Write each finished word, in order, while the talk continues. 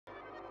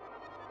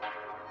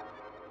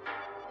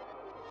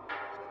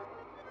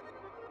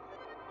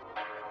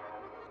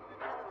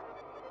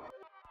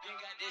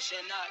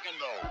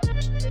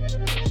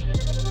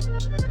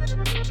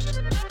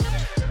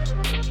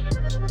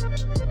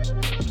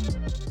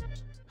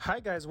Hi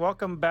guys,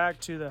 welcome back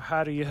to the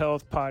How Do You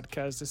Health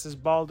podcast. This is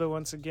Baldo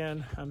once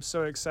again. I'm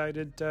so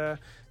excited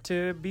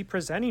to be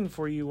presenting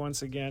for you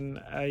once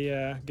again.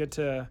 I got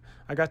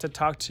to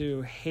talk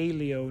to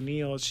Haley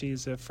O'Neill.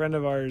 She's a friend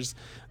of ours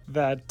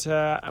that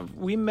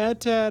we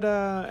met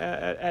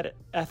at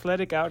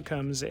Athletic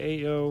Outcomes,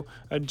 AO,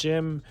 a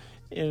gym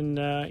in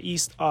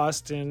East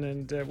Austin,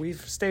 and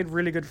we've stayed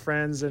really good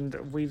friends, and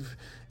we've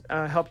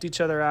helped each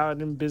other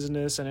out in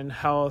business and in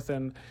health.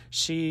 And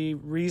she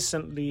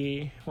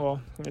recently,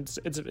 well,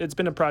 it's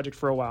been a project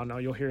for a while now.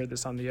 You'll hear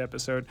this on the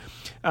episode.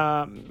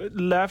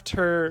 Left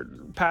her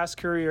past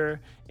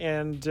career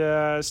and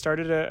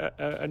started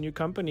a new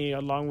company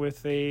along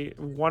with a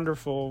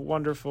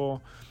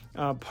wonderful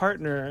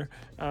partner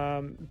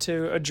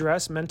to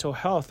address mental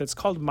health. It's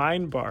called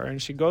Mindbar, and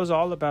she goes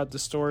all about the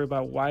story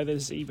about why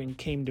this even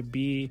came to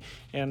be.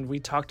 And we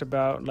talked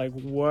about like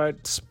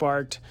what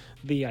sparked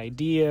the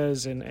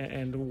ideas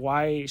and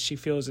why she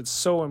feels it's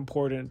so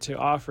important to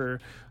offer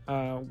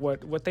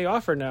what they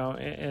offer now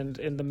and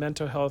in the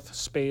mental health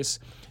space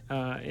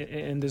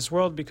in this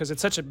world, because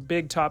it's such a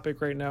big topic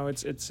right now.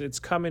 It's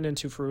coming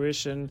into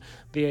fruition,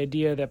 the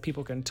idea that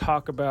people can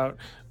talk about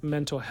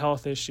mental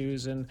health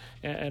issues, and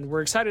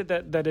we're excited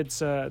that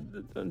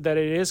it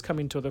is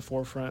coming to the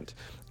forefront,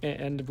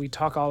 and we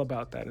talk all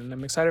about that. And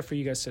I'm excited for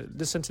you guys to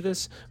listen to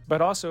this,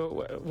 but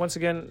also once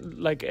again,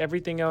 like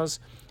everything else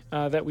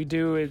that we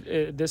do,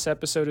 this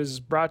episode is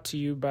brought to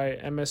you by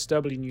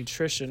MSW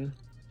Nutrition.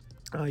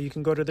 You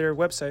can go to their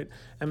website,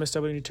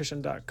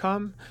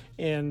 mswnutrition.com,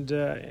 and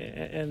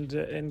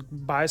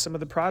buy some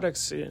of the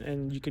products,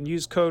 and you can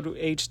use code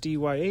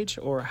HDYH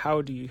or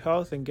How Do You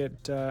Health and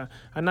get a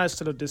nice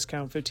little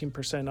discount,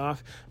 15%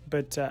 off.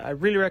 But I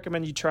really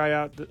recommend you try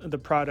out the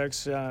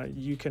products.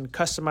 You can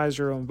customize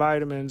your own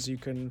vitamins. You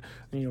can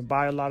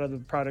buy a lot of the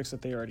products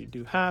that they already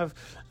do have,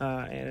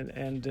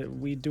 and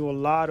we do a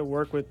lot of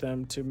work with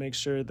them to make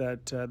sure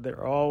that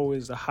they're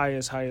always the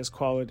highest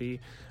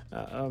quality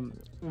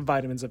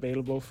vitamins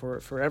available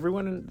for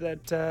everyone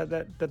that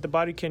the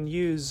body can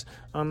use,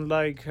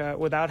 unlike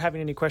without having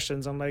any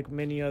questions, unlike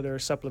many other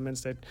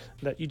supplements that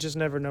you just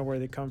never know where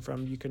they come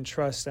from. You can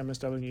trust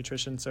MSW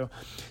Nutrition. So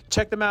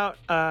check them out,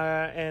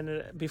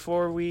 and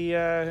before we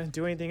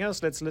do anything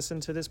else, let's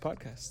listen to this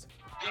podcast.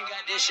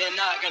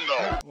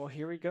 Well,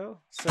 here we go.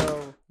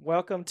 So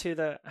welcome to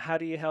the How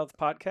Do You Health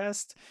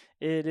podcast.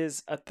 It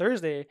is a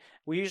Thursday.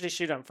 We usually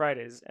shoot on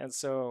Fridays, and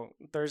so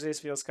Thursdays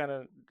feels kind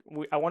of,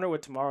 I wonder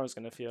what tomorrow is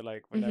going to feel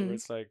like whenever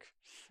it's like,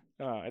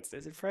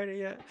 is it Friday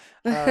yet?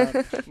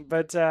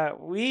 But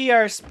we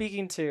are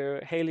speaking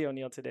to Haley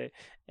O'Neill today,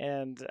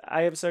 and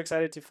I am so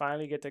excited to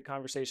finally get the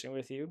conversation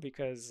with you,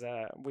 because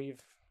we've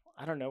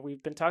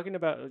been talking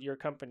about your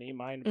company,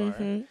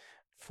 Mindbar,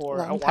 for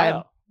a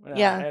while.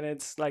 Yeah. And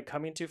it's like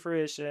coming to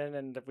fruition,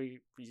 and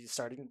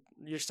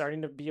you're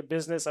starting to be a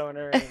business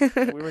owner,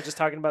 and we were just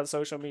talking about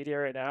social media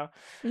right now.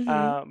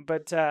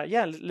 But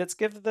let's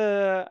give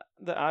the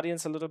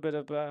audience a little bit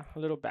of a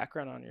little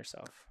background on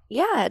yourself.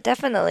 Yeah,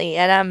 definitely.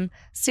 And I'm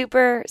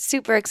super,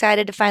 super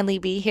excited to finally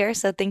be here.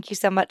 So thank you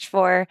so much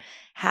for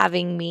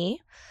having me.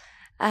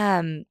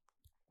 And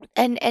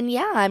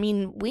yeah, I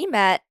mean, we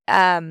met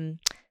a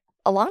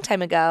long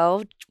time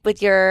ago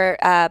with your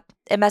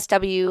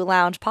MSW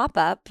Lounge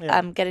pop-up,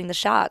 getting the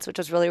shots, which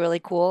was really, really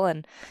cool,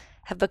 and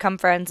have become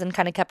friends and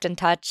kind of kept in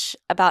touch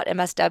about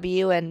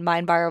MSW and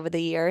Mindbar over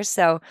the years.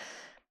 So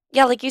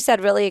yeah, like you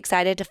said, really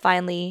excited to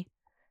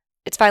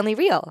it's finally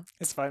real.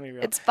 It's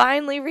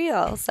finally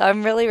real. So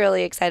I'm really,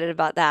 really excited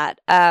about that.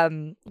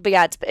 But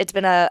yeah, it's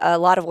been a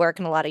lot of work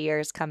and a lot of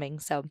years coming.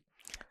 So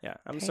yeah,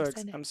 I'm so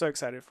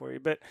excited for you.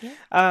 But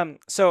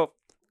so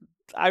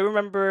I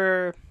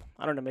remember,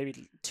 I don't know,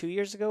 maybe 2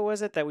 years ago,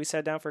 was it, that we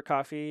sat down for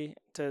coffee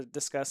to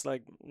discuss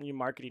like new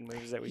marketing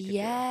moves that we could do?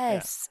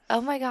 Yes. Yeah.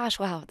 Oh my gosh.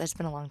 Wow. That's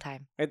been a long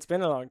time. It's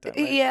been a long time.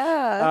 Right?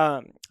 Yeah.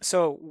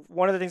 So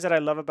one of the things that I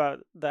love about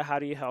the How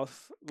Do You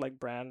Health like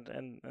brand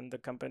and the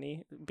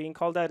company being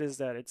called that is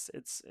that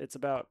it's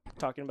about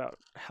talking about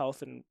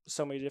health and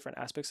so many different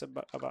aspects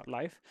about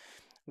life.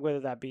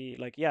 Whether that be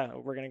like,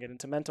 we're going to get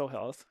into mental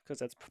health, because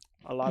that's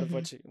a lot of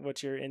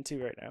what you're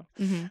into right now,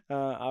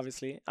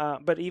 obviously.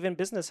 But even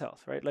business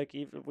health, right? Like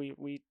even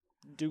we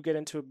do get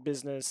into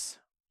business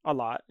a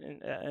lot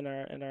in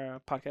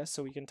our podcast,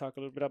 so we can talk a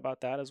little bit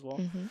about that as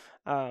well.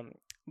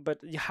 But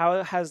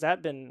how has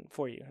that been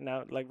for you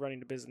now, like running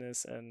the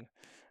business and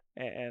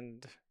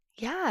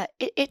Yeah,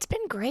 it's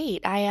been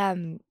great.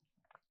 I've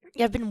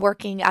been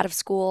working out of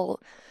school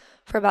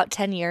for about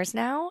 10 years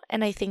now,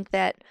 and I think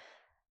that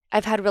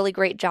I've had really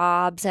great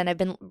jobs, and I've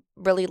been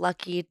really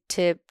lucky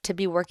to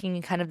be working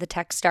in kind of the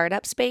tech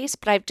startup space,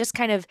 but I've just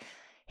kind of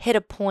hit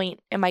a point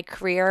in my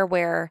career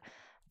where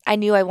I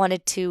knew I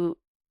wanted to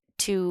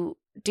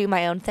do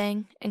my own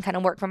thing and kind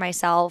of work for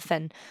myself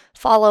and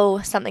follow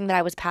something that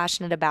I was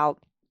passionate about,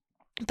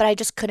 but I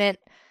just couldn't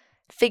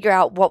figure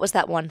out what was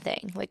that one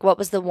thing. Like, what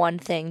was the one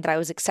thing that I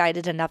was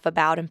excited enough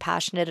about and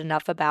passionate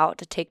enough about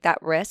to take that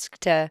risk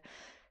to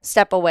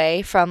step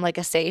away from like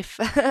a safe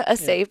Yeah.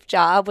 safe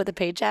job with a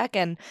paycheck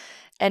and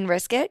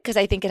risk it, because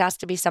I think it has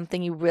to be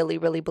something you really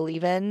really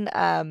believe in,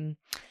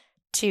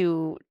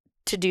 to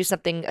do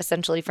something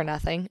essentially for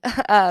nothing.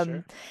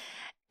 Sure.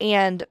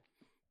 And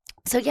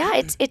so yeah,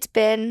 it's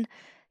been,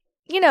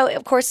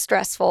 of course,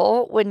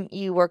 stressful when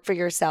you work for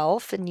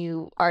yourself and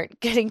you aren't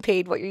getting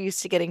paid what you're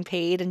used to getting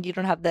paid and you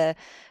don't have the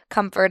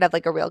comfort of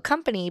like a real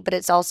company, but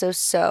it's also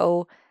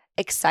so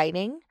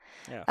exciting.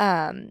 Yeah.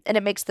 And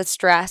it makes the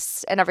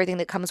stress and everything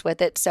that comes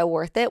with it so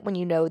worth it when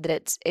you know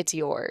that it's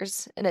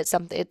yours and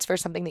it's for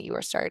something that you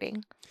are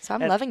starting. So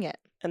I'm And loving it.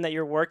 and that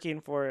you're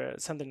working for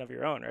something of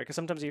your own, right? Because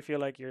sometimes you feel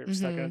like you're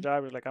stuck in a Hmm.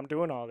 job. You're like, I'm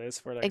doing all this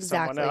for like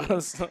someone Exactly.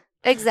 else. Yeah.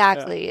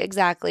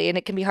 Exactly. And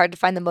it can be hard to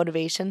find the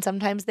motivation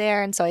sometimes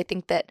there. And so I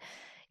think that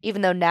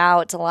even though now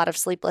it's a lot of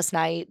sleepless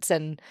nights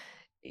and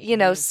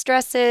Hmm.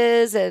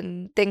 stresses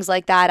and things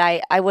like that,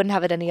 I wouldn't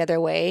have it any other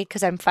way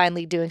because I'm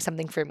finally doing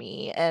something for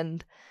me,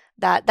 and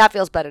that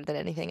feels better than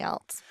anything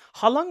else.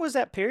 How long was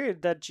that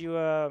period that you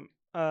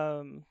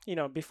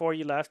before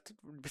you left,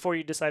 before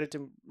you decided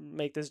to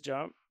make this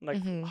jump?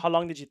 Like, Hmm. how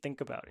long did you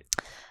think about it?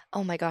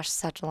 Oh my gosh,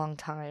 such a long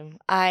time.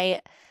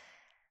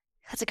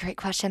 That's a great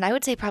question. I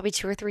would say probably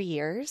 2 or 3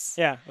 years.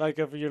 Yeah, like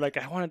if you're like,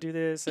 I want to do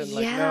this, and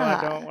like, no, I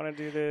don't Yeah. want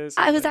to do this,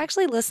 I and was like,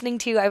 actually listening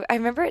to, I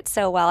remember it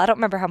so well. I don't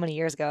remember how many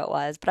years ago it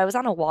was, but I was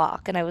on a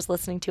walk and I was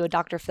listening to a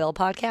Dr. Phil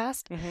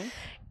podcast, mm-hmm,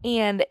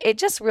 and it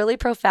just really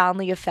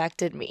profoundly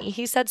affected me.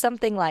 He said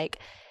something like,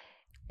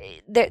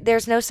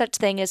 there's no such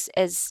thing as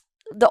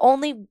the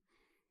only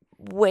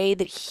way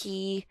that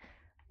he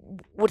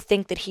would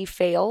think that he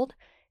failed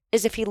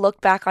is if he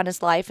looked back on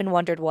his life and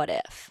wondered what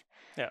if.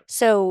 yeah,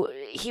 So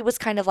he was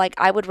kind of like,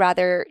 I would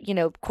rather,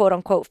 quote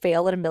unquote,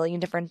 fail at a million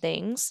different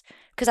things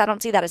because I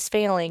don't see that as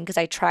failing because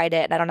I tried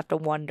it and I don't have to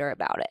wonder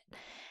about it.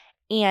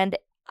 And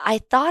I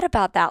thought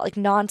about that like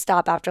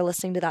nonstop after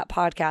listening to that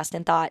podcast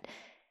and thought,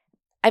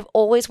 I've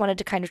always wanted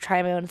to kind of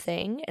try my own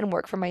thing and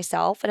work for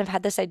myself. And I've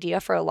had this idea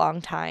for a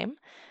long time.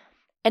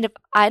 And if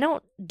I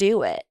don't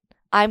do it,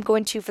 I'm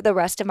going to, for the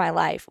rest of my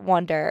life,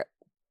 wonder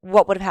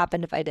what would have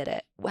happened if I did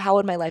it. How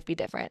would my life be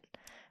different?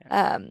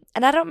 yeah.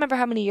 And I don't remember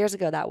how many years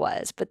ago that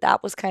was, but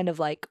that was kind of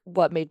like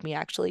what made me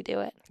actually do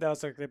it. That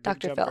was like the big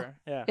Dr. Phil. jumper.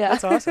 Yeah, Yeah.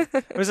 that's awesome.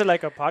 Was it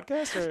like a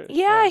podcast or?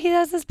 Yeah, Yeah. he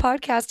has this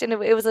podcast, and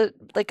it was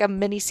like a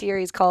mini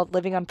series called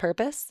Living on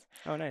Purpose.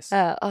 Oh, nice.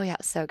 Oh yeah,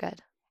 so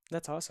good.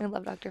 That's I awesome.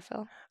 love Dr.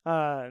 Phil.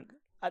 Uh,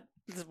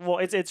 well,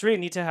 it's really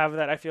neat to have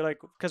that. I feel like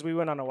because we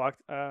went on a walk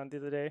the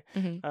other day,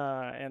 Hmm.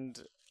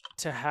 and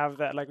to have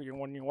that, like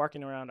when you're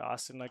walking around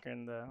Austin, like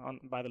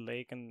by the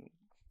lake and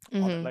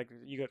all that, Hmm. like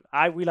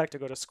we like to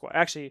go to Squatch.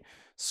 Actually,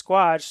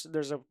 Squatch.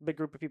 There's a big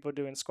group of people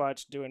doing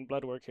Squatch, doing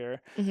blood work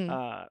here. Hmm.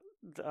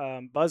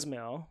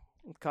 Buzzmill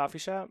coffee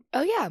shop.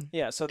 Oh yeah,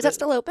 Yeah, so is that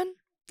still open?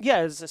 so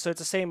it's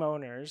the same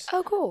owners,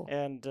 Oh cool.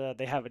 and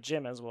they have a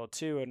gym as well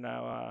too, and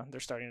now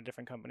they're starting a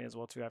different company as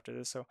well too after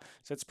this. So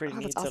it's pretty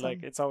Oh, that's neat to like.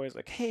 awesome. It's always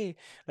like, hey,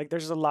 like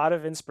there's a lot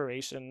of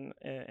inspiration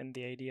in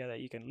the idea that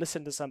you can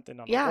listen to something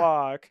on the Yeah,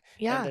 walk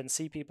and yeah, then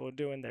see people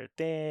doing their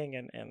thing,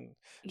 and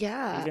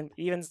yeah,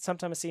 even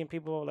sometimes seeing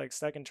people like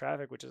stuck in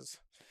traffic, which is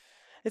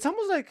it's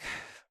almost like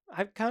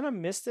I've kind of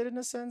missed it in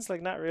a sense,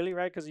 like not really,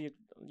 right? Because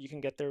you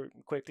can get there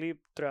quickly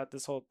throughout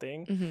this whole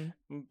thing,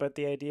 hmm, but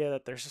the idea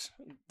that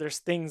there's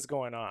things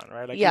going on,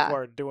 right? Like people yeah,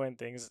 are doing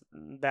things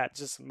that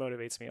just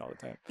motivates me all the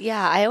time.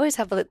 yeah. I always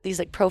have these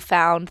like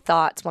profound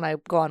thoughts when I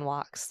go on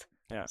walks.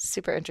 Yeah.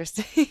 Super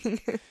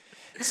interesting.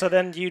 So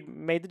then you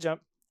made the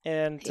jump,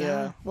 and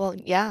Yeah. Well,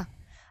 yeah.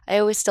 I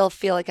always still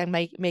feel like I'm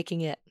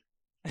making it,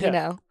 you yeah,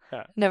 know?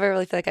 yeah. Never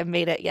really feel like I've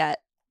made it yet.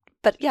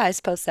 But yeah, I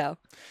suppose so.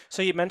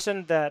 So you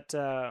mentioned that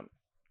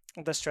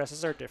the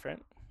stresses are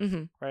different,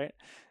 Hmm. right?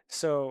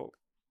 So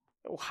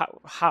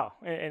how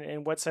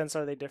in what sense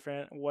are they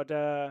different? What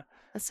That's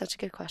such a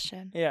good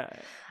question. yeah,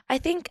 I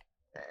think,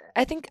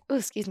 oh,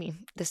 excuse me.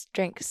 This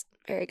drink's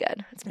very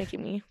good. It's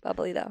making me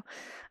bubbly though.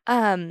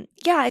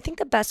 Yeah, I think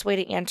the best way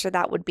to answer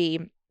that would be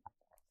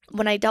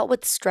when I dealt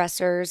with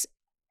stressors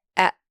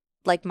at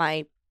like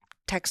my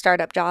tech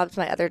startup jobs,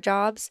 my other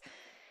jobs,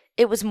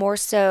 it was more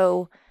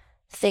so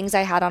things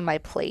I had on my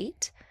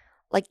plate,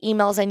 like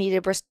emails I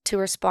needed to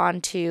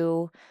respond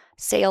to,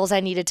 sales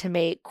I needed to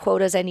make,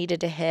 quotas I needed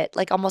to hit,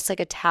 like almost like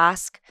a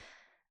task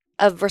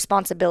of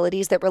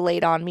responsibilities that were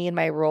laid on me in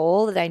my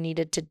role that I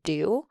needed to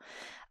do.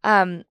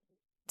 Um,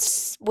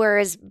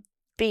 whereas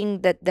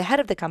being the head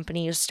of the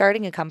company,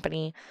 starting a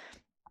company,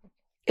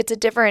 it's a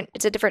different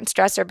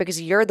stressor because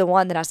you're the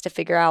one that has to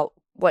figure out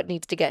what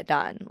needs to get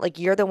done. Like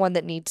you're the one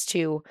that needs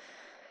to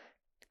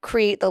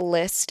create the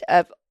list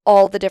of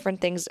all the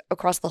different things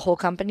across the whole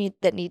company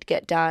that need to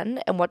get done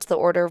and what's the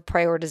order of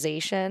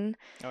prioritization,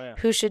 oh yeah,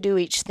 who should do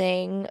each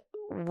thing,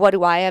 what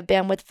do I have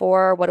bandwidth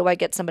for, what do I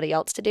get somebody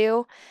else to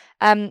do.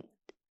 um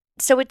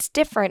so it's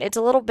different. It's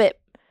a little bit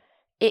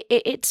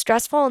it's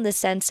stressful in the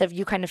sense of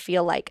you kind of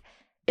feel like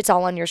it's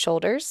all on your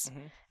shoulders.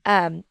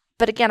 hmm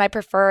But again, I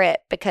prefer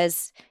it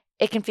because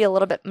it can feel a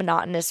little bit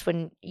monotonous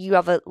when you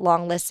have a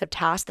long list of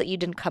tasks that you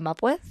didn't come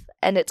up with,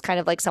 and it's kind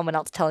of like someone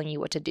else telling you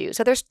what to do.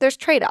 So there's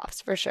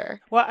trade-offs for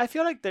sure. Well, I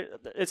feel like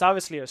it's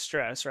obviously a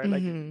stress, right?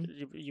 Like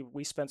Mm-hmm.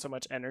 we spend so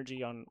much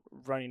energy on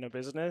running a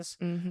business,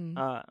 Mm-hmm.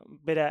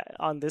 but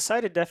on this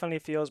side, it definitely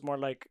feels more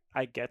like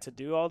I get to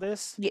do all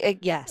this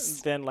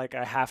Yes. than like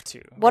I have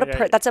to, What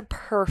right? that's a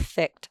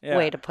perfect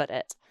way Yeah. to put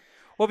it.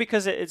 Well,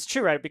 because it's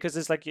true, right? Because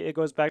it's like it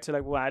goes back to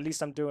like, well, at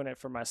least I'm doing it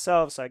for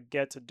myself, so I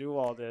get to do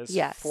all this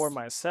for Yes.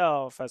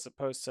 myself, as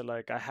opposed to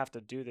like I have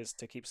to do this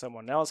to keep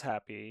someone else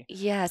happy.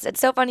 Yes.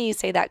 It's so funny you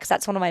say that because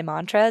that's one of my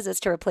mantras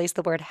is to replace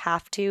the word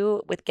have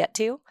to with get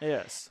to.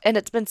 Yes. And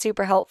it's been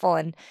super helpful.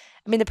 And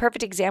I mean, the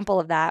perfect example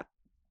of that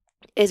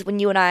is when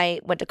you and I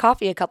went to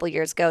coffee a couple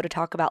years ago to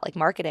talk about like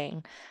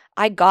marketing.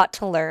 I got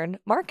to learn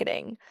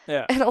marketing.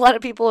 Yeah. And a lot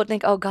of people would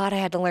think, oh God, I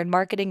had to learn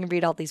marketing and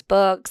read all these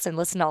books and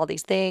listen to all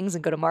these things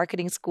and go to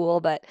marketing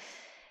school. But,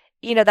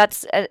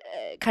 that's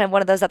kind of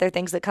one of those other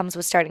things that comes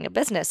with starting a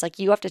business. Like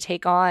you have to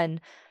take on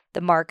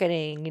the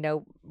marketing,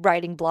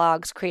 writing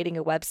blogs, creating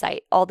a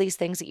website, all these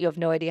things that you have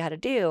no idea how to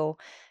do.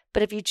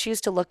 But if you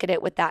choose to look at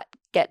it with that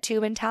get to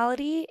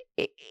mentality,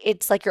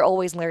 it's like you're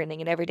always learning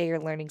and every day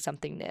you're learning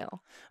something new.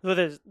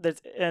 Well,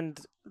 and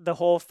the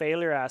whole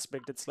failure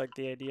aspect. It's like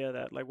the idea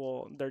that like,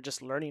 well, they're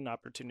just learning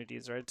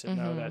opportunities, right? To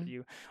know that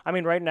I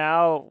mean, right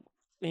now,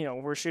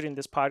 we're shooting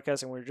this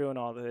podcast and we're doing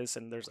all this,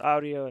 and there's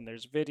audio and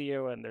there's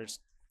video and there's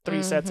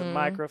 3 sets of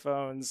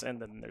microphones,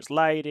 and then there's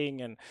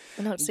lighting, and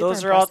No, it's super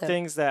those are all impressive.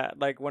 things that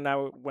like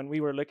when we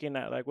were looking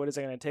at like what is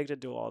it going to take to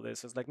do all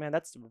this, it's like, man,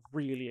 that's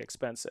really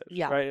expensive,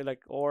 Yeah. right?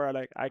 Like, or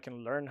like I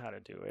can learn how to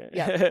do it,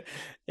 Yeah.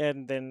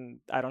 and then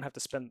I don't have to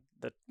spend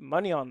the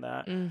money on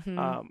that.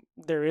 Mm-hmm.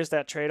 There is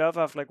that trade-off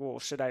of like, well,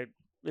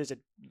 is it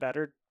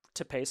better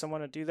to pay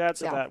someone to do that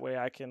so Yeah. that way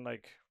I can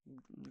like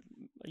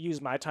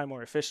use my time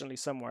more efficiently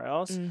somewhere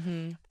else?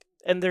 Mm-hmm.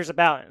 And there's a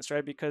balance,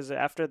 right? Because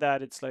after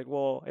that, it's like,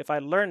 well, if I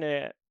learn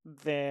it,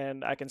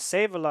 then I can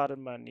save a lot of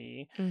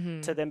money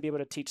Mm-hmm. to then be able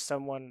to teach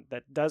someone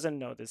that doesn't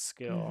know this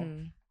skill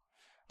Mm-hmm.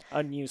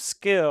 a new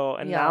skill.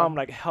 And now Yeah. I'm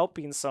like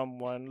helping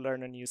someone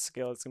learn a new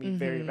skill. It's gonna be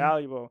very Mm-hmm.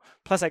 valuable.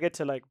 Plus, I get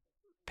to like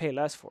pay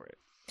less for it.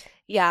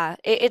 Yeah,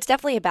 it's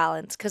definitely a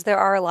balance because there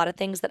are a lot of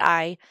things that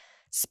I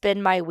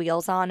spin my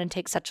wheels on and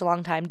take such a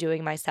long time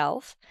doing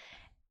myself.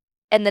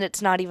 And then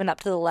it's not even up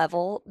to the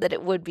level that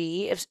it would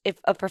be if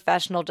a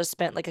professional just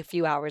spent like a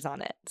few hours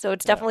on it. So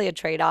it's Yeah. definitely a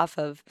trade-off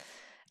of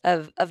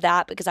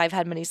that because I've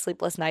had many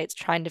sleepless nights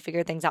trying to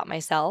figure things out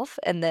myself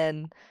and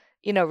then,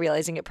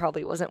 realizing it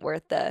probably wasn't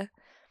worth the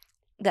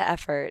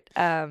effort.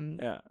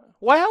 Yeah.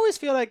 Well, I always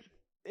feel like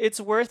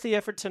it's worth the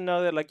effort to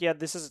know that, like, yeah,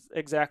 this is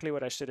exactly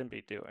what I shouldn't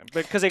be doing.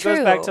 Because it goes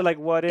back to, True. like,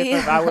 what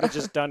if I would have Yeah.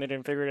 just done it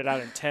and figured it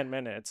out in 10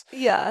 minutes?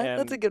 Yeah,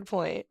 that's a And good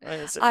point.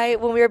 it's,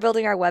 When we were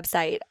building our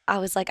website, I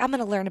was like, I'm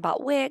going to learn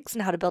about Wix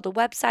and how to build a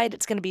website.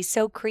 It's going to be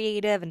so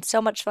creative and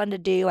so much fun to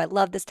do. I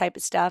love this type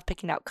of stuff,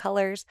 picking out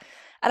colors.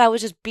 And I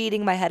was just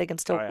beating my head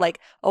against Oh, yeah. like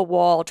a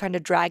wall, trying to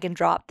drag and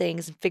drop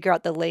things and figure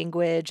out the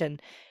language. And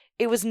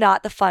it was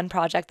not the fun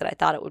project that I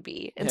thought it would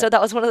be. And Yeah. so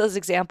that was one of those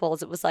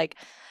examples. It was like,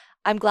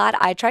 I'm glad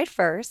I tried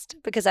first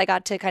because I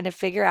got to kind of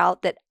figure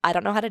out that I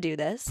don't know how to do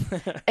this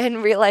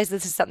and realize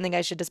this is something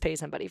I should just pay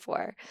somebody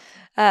for.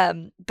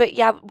 But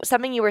yeah,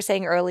 something you were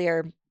saying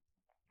earlier,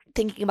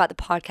 thinking about the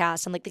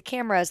podcast and like the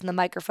cameras and the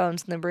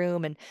microphones in the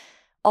room and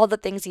all the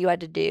things you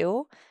had to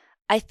do.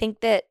 I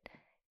think that,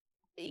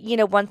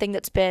 one thing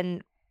that's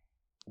been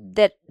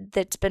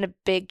a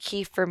big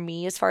key for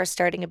me as far as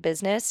starting a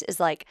business is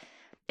like,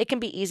 it can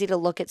be easy to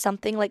look at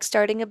something like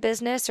starting a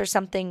business or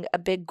something, a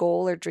big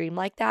goal or dream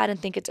like that and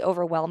think it's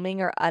overwhelming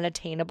or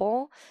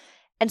unattainable.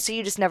 And so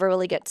you just never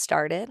really get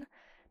started.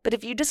 But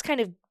if you just kind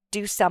of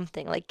do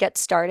something, like get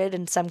started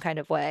in some kind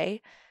of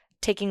way,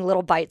 taking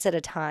little bites at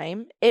a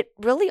time, it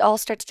really all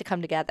starts to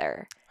come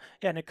together.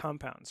 Yeah, and it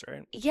compounds,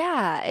 right?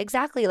 Yeah,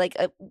 exactly. Like,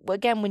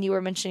 again, when you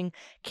were mentioning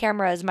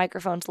cameras,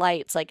 microphones,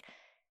 lights, like,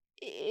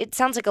 it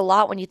sounds like a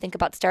lot when you think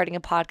about starting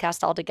a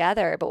podcast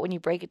altogether, but when you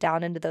break it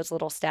down into those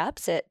little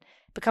steps, it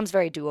becomes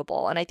very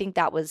doable. And I think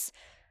that was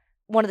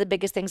one of the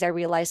biggest things I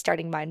realized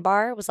starting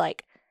Mindbar was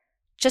like,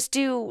 just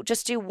do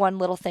one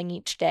little thing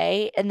each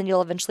day, and then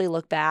you'll eventually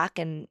look back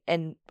and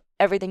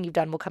everything you've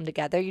done will come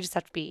together. You just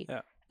have to be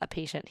Yeah. a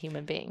patient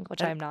human being,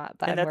 which And- I'm not,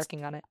 but and I'm that's-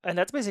 working on it. And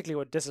that's basically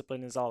what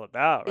discipline is all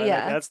about, right?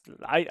 Yeah.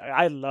 Like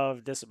I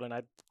love discipline.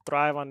 I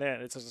thrive on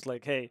it. It's just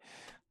like, hey,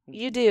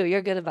 You do.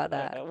 You're good about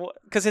that.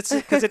 because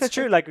it's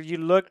true. Like you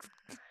look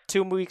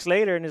 2 weeks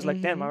later and it's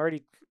like, damn,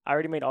 Mhm. I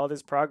already made all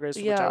this progress,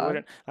 which I Yeah.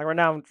 wouldn't. Like right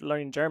now, I'm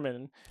learning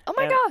German. Oh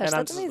my and, gosh, and I'm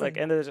that's just amazing. like,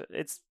 and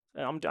it's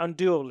I'm on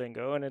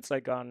Duolingo, and it's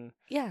like on.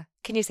 Yeah.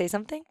 Can you say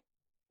something?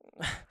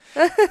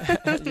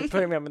 You're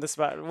putting me up in the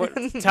spot.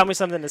 Tell me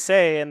something to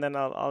say, and then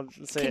I'll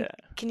say it.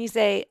 Can you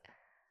say,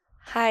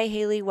 "Hi,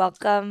 Haley,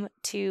 welcome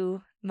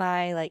to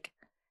my like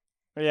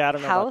Yeah, I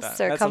don't know about house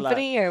that. or That's a lot.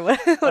 company or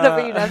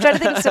whatever you know?" I'm trying to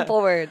think of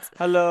simple words.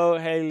 Hello,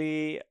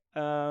 Haley.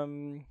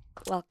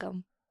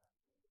 Welcome.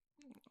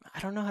 I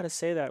don't know how to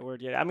say that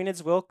word yet. I mean,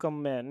 it's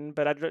willkommen,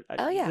 but Oh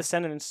the yeah.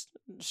 sentence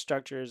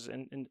structure is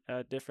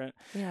different.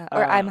 Yeah.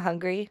 Or I'm Uh,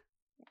 hungry.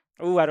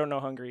 Ooh, I don't know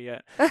hungry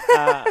yet.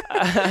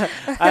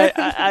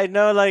 I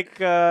know like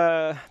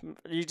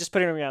you just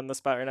putting me on the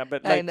spot right now,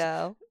 but I like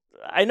know.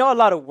 I know a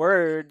lot of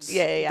words.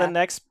 Yeah, yeah, The yeah.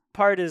 next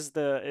part is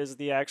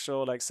the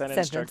actual like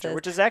sentence structure, Sentences.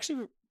 which is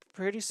actually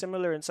pretty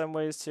similar in some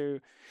ways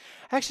to.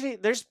 Actually,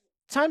 there's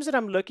times that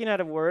I'm looking at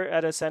a word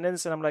at a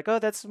sentence and I'm like, oh,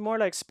 that's more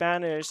like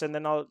Spanish, and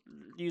then I'll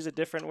use a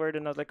different word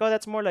and I was like, oh,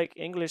 that's more like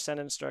English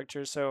sentence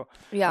structure. So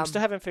I'm Yeah.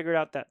 still haven't figured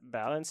out that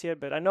balance yet,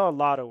 but I know a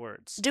lot of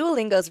words.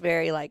 Duolingo's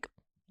very like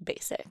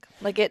basic.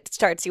 Like it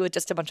starts you with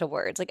just a bunch of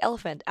words like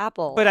elephant, But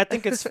apple. I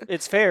think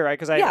it's fair, right?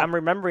 Because Yeah. I'm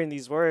remembering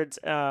these words.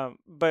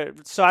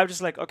 But so I'm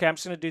just like, okay, I'm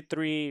just gonna do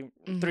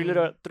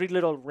Mhm. three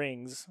little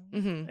rings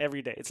Mhm.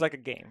 every day. It's like a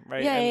game,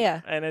 right? Yeah,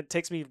 yeah, And it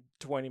takes me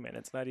 20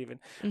 minutes, not even.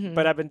 yeah.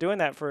 But Mhm. I've been doing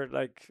that for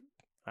like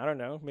I don't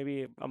know,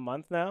 maybe a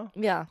month now,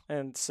 Yeah.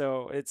 and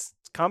so it's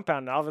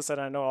compound. All of a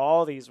sudden, I know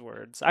all these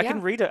words. Yeah. I can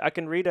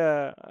read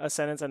a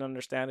sentence and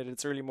understand it.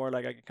 It's really more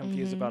like I get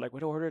confused about Mhm. like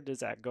what order does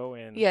that go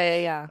in? Yeah,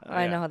 yeah, yeah.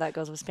 I Yeah, know how that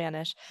goes with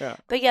Spanish. yeah.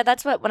 But yeah,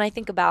 that's what when I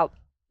think about,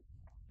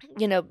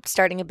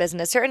 starting a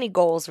business or any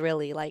goals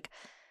really, like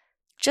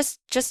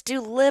just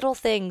do little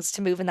things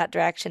to move in that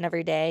direction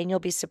every day and you'll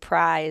be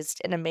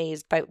surprised and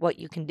amazed by what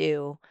you can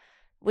do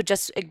with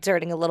just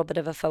exerting a little bit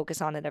of a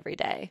focus on it every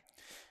day.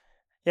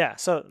 Yeah,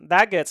 so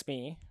that gets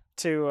me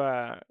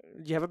to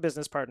you have a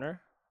business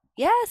partner,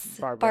 Yes,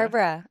 Barbara.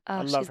 Barbara. I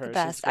Oh, love she's the her. She's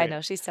best. I great.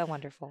 know, she's so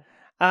wonderful.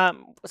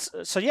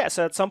 So yeah,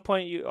 so at some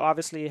point you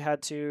obviously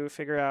had to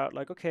figure out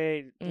like,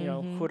 okay, who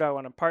Mhm. do I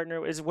want to partner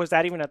with? Was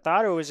that even a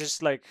thought, or was it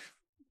just like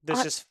this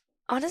Hon just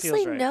Honestly,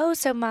 feels right? no.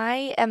 So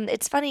my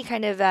it's funny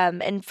kind of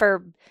and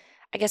for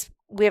I guess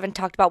we haven't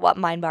talked about what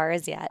Mind Bar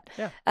is yet.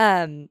 Yeah.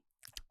 Um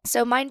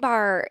so Mind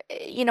Bar,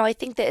 I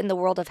think that in the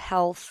world of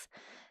health,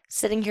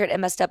 sitting here at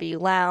MSW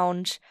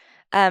Lounge,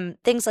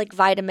 things like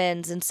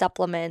vitamins and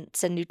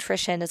supplements and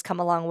nutrition has come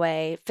a long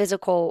way.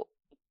 Physical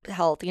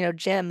health,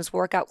 gyms,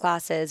 workout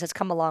classes has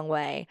come a long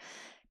way.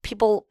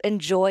 People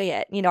enjoy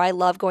it. I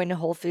love going to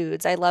Whole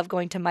Foods. I love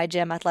going to my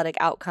gym athletic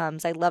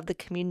outcomes. I love the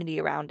community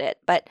around it.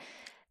 But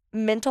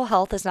mental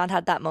health has not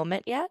had that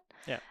moment yet.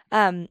 Yeah.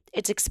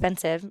 It's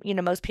expensive.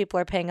 Most people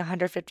are paying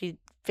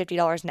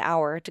 $150 an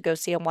hour to go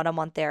see a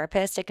one-on-one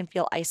therapist. It can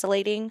feel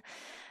isolating.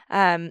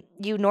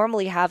 You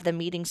normally have the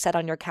meeting set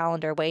on your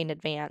calendar way in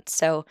advance.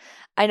 So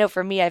I know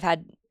for me, I've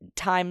had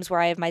times where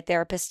I have my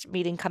therapist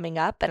meeting coming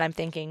up and I'm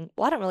thinking,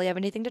 well, I don't really have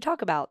anything to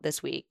talk about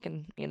this week.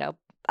 And,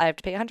 I have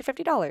to pay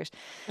 $150.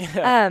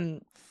 Yeah.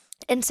 Um,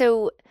 and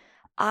so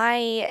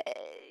I,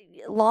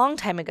 long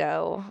time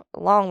ago,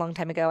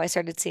 I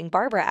started seeing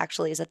Barbara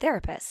actually as a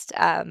therapist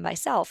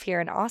myself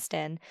here in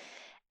Austin.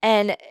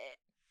 And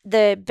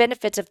the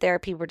benefits of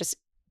therapy were just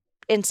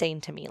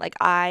insane to me. Like,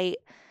 I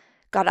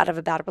got out of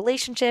a bad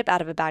relationship,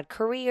 out of a bad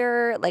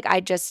career. Like,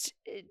 I just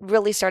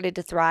really started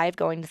to thrive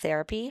going to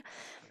therapy.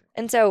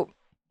 And so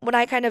when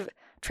I kind of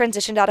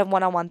transitioned out of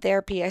one on one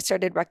therapy, I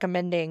started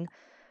recommending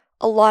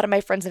a lot of my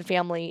friends and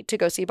family to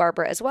go see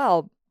Barbara as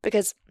well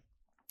because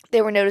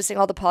they were noticing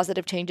all the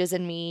positive changes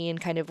in me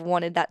and kind of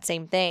wanted that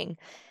same thing.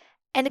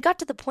 And it got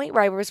to the point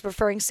where I was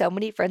referring so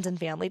many friends and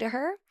family to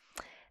her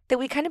that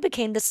we kind of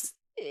became this,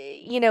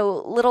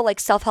 little like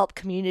self help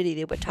community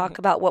that would talk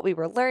about what we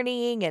were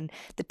learning and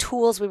the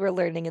tools we were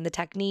learning and the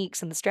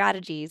techniques and the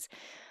strategies.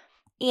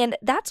 And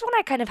that's when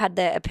I kind of had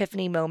the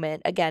epiphany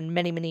moment again,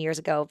 many, many years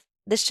ago.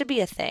 This should be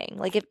a thing.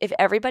 Like if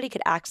everybody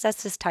could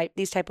access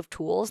these type of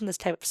tools and this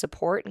type of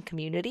support and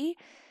community,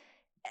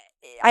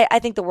 I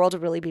think the world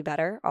would really be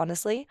better,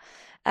 honestly.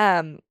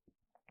 Um,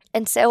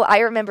 and so I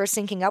remember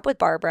syncing up with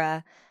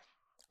Barbara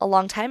a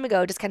long time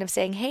ago, just kind of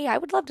saying, hey, I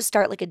would love to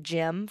start like a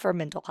gym for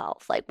mental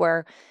health, like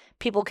where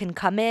people can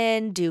come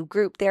in, do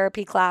group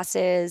therapy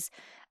classes,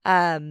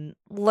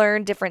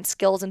 learn different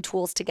skills and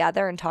tools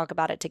together and talk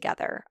about it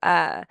together.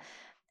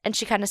 And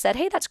she kind of said,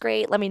 hey, that's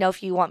great. Let me know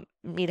if you want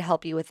me to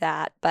help you with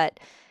that. But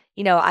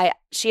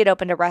she had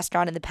opened a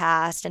restaurant in the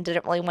past and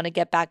didn't really want to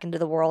get back into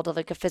the world of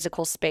like a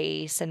physical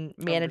space and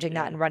managing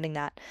that Yeah. and running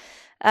that.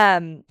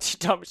 Um, She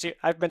told me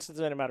I've been to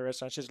the Cinematic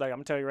restaurant. She's like, I'm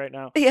gonna tell you right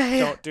now, yeah,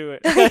 yeah. don't do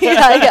it.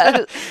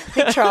 Yeah,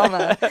 like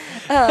trauma.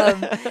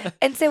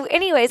 And so,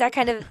 anyways, I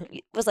kind of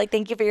was like,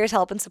 thank you for your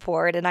help and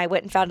support. And I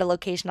went and found a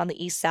location on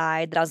the east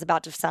side that I was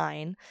about to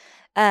sign.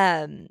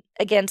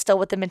 Again, still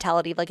with the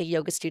mentality of like a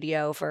yoga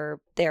studio for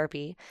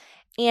therapy.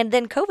 And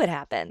then COVID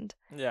happened,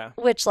 Yeah.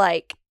 which,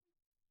 like,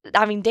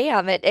 I mean,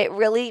 damn, it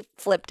really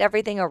flipped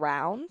everything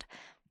around.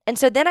 And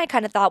so then I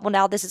kind of thought, well,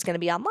 now this is going to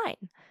be online.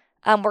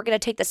 We're going to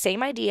take the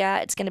same idea.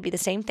 It's going to be the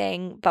same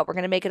thing, but we're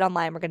going to make it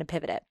online. We're going to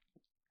pivot it.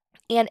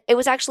 And it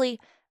was actually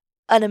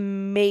an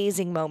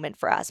amazing moment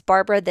for us.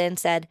 Barbara then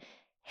said,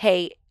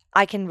 hey,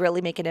 I can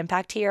really make an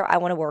impact here. I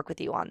want to work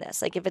with you on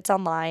this. Like if it's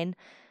online,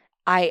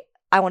 I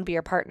want to be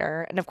your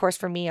partner. And of course,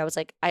 for me, I was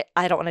like,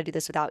 I don't want to do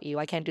this without you.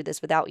 I can't do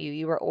this without you.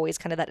 You were always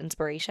kind of that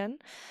inspiration.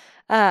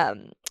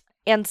 Um,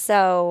 and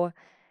so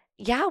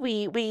yeah,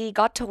 we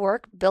got to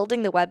work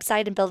building the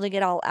website and building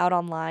it all out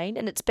online,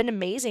 and it's been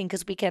amazing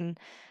because we can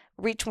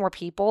reach more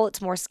people.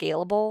 It's more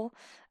scalable.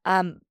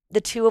 The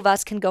two of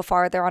us can go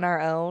farther on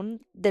our own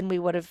than we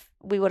would have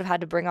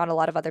had to bring on a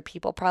lot of other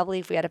people probably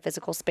if we had a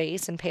physical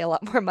space and pay a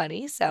lot more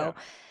money. Yeah. So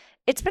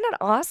it's been an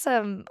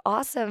awesome,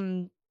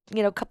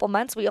 couple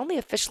months. We only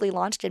officially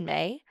launched in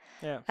May.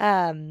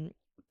 Yeah.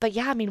 But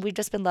yeah, I mean, we've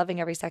just been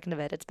loving every second of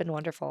it. It's been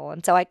wonderful.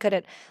 And so I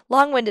couldn't,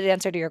 long-winded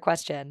answer to your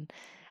question.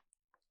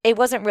 It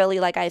wasn't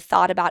really like I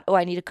thought about, oh,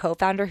 I need a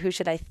co-founder. Who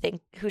should I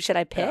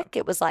Yeah. pick?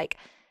 It was like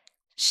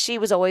she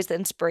was always the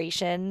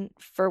inspiration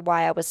for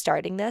why I was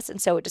starting this.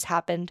 And so it just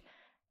happened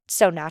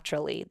so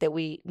naturally that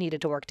we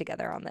needed to work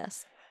together on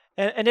this.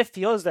 And it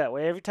feels that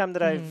way every time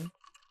that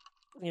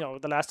Mm-hmm.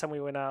 the last time we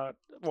went out,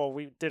 well,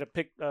 we did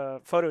a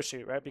photo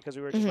shoot, right? Because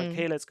we were just like, Mm-hmm.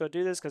 hey, let's go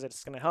do this because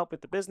it's going to help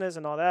with the business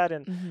and all that.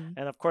 Mm-hmm.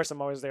 And of course,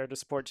 I'm always there to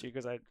support you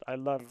because I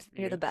love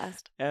You're you. the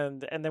best.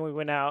 And then we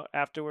went out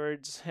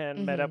afterwards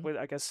and met up Mm-hmm. with,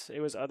 I guess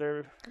it was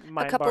other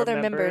A couple Mindbar other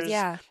members, members.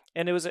 yeah.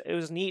 And it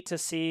was neat to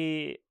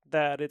see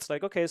that it's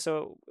like, okay,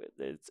 so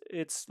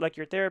it's like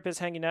your therapist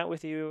hanging out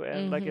with you,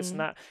 and like it's Mm-hmm.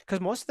 not,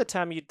 because most of the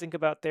time you think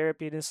about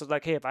therapy and it's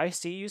like, hey, if I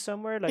see you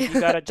somewhere, like you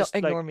gotta Don't just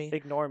like ignore me.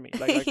 ignore me,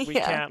 like we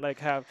Yeah. can't like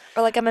have.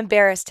 Or like I'm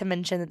embarrassed to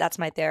mention that that's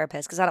my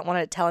therapist because I don't want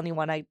to tell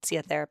anyone I see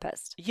a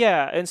therapist.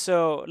 Yeah, and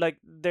so like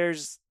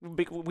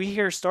we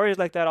hear stories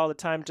like that all the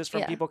time just from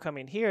Yeah. people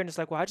coming here, and it's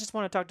like, well, I just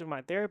want to talk to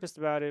my therapist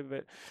about it,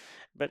 but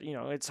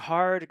it's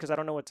hard because I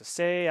don't know what to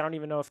say. I don't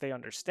even know if they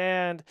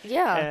understand,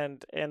 Yeah.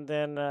 and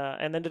then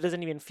it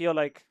doesn't even feel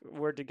like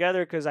we're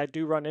together because I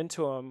do run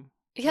into them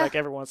Yeah. like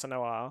every once in a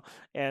while,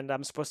 and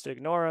I'm supposed to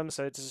ignore them,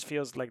 so it just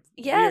feels like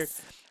weird.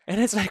 Yes. And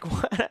it's like,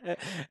 what?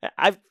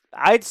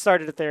 I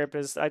started a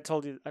therapist. I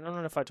told you, I don't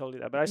know if I told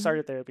you that, but I Mm-hmm.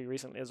 started therapy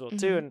recently as well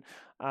too.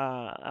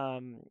 Mm-hmm.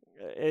 And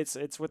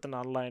it's with an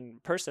online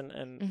person,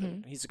 and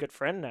Mm-hmm. he's a good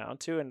friend now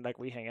too. And like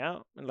we hang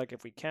out, and like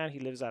if we can, he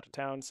lives out of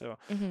town, so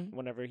Mm-hmm.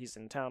 whenever he's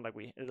in town, like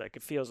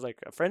it feels like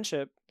a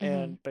friendship. Mm-hmm.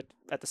 And but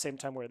at the same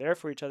time, we're there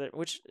for each other,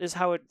 which is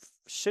how it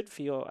should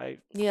feel. I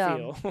Yeah.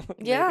 feel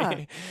Yeah.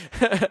 maybe.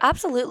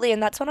 Absolutely.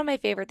 And that's one of my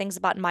favorite things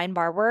about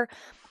Mindbar.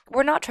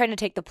 We're not trying to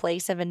take the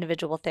place of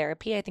individual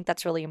therapy. I think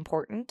that's really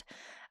important.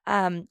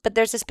 But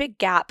there's this big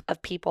gap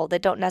of people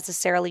that don't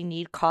necessarily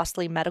need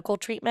costly medical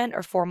treatment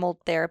or formal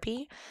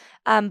therapy,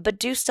 but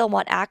do still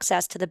want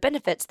access to the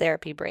benefits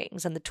therapy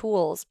brings and the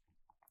tools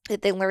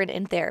that they learn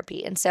in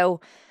therapy. And so,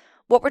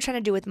 what we're trying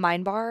to do with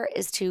Mindbar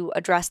is to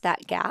address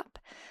that gap.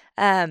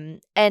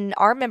 And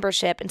our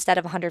membership, instead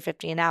of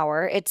 $150 an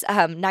hour, it's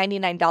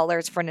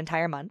 $99 for an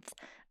entire month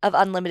of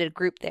unlimited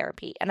group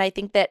therapy. And I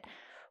think that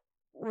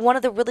one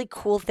of the really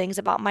cool things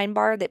about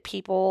Mindbar that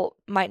people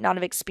might not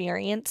have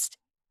experienced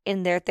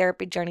in their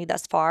therapy journey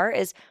thus far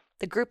is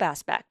the group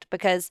aspect.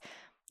 Because,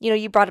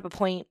 you brought up a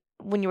point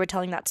when you were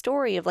telling that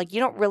story of like, you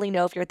don't really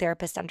know if your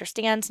therapist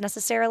understands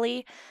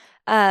necessarily.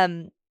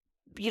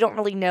 You don't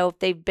really know if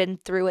they've been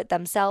through it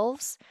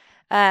themselves.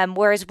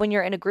 Whereas when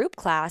you're in a group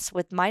class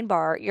with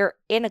Mindbar, you're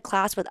in a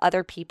class with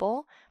other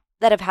people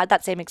that have had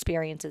that same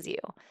experience as you.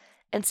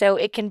 And so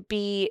it can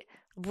be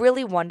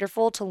really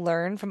wonderful to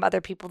learn from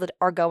other people that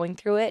are going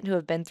through it and who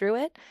have been through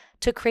it,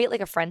 to create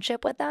like a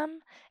friendship with them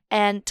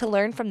and to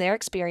learn from their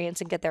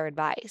experience and get their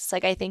advice.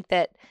 Like I think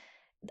that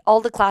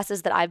all the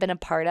classes that I've been a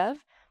part of,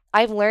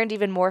 I've learned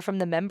even more from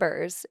the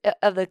members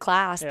of the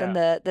class than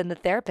Yeah. the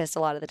therapist a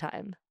lot of the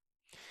time.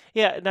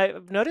 Yeah, and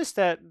I've noticed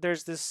that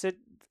there's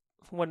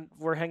when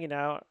we're hanging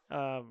out,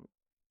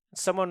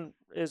 someone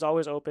is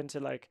always open to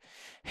like,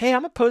 hey,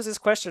 I'm gonna pose this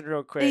question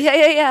real quick, Yeah,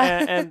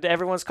 yeah, and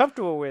everyone's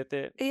comfortable with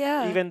it,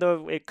 yeah. even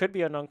though it could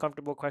be an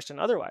uncomfortable question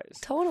otherwise,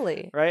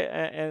 Totally. right?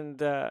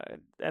 And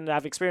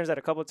I've experienced that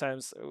a couple of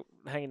times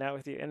hanging out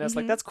with you, and it's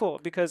like Mhm. that's cool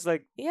because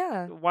like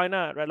Yeah. why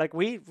not, right? Like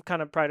we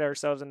kind of pride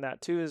ourselves in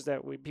that too, is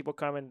that people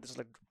come and just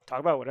like talk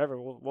about whatever,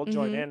 we'll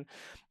join Mhm.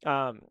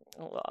 in.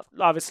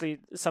 Obviously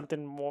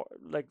something more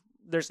like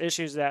there's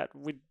issues that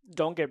we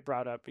don't get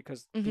brought up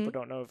because people Mhm.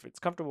 don't know if it's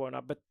comfortable or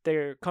not, but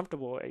they're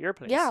comfortable at your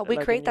place. Yeah, we like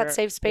in create that your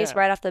safe space yeah,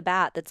 right off the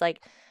bat that's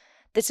like,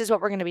 this is what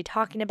we're going to be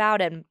talking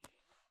about. And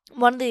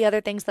one of the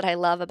other things that I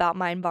love about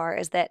Mindbar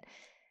is that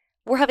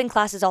we're having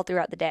classes all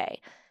throughout the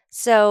day.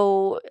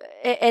 So,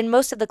 and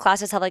most of the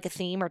classes have like a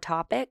theme or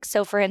topic.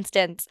 So, for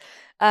instance,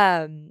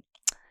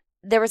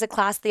 there was a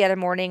class the other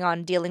morning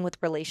on dealing with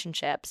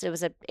relationships. It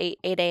was a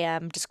 8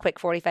 a.m., just quick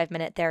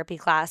 45-minute therapy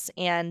class.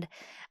 And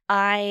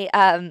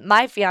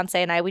my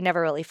fiance and I, we never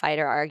really fight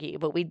or argue,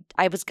 but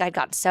I'd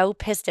gotten so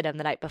pissed at him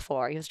the night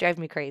before. He was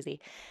driving me crazy.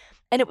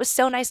 And it was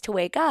so nice to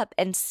wake up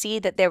and see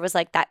that there was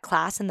like that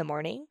class in the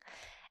morning.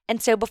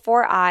 And so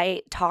before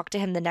I talked to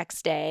him the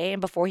next day and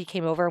before he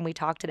came over and we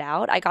talked it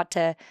out, I got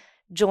to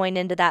join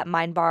into that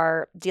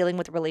Mindbar dealing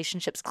with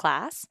relationships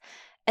class.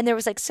 And there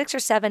was like 6 or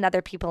 7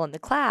 other people in the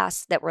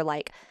class that were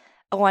like,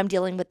 oh, I'm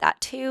dealing with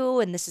that too.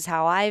 And this is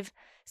how I've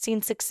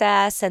seen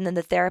success. And then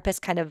the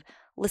therapist kind of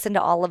listened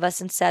to all of us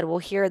and said, well,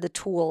 here are the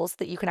tools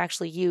that you can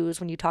actually use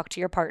when you talk to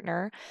your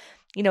partner.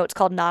 it's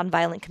called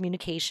nonviolent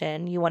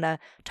communication. You want to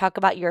talk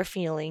about your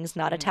feelings,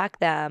 not attack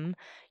them.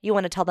 You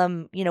want to tell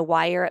them,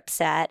 why you're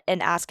upset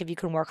and ask if you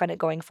can work on it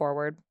going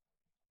forward.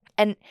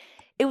 And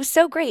it was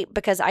so great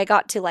because I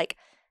got to like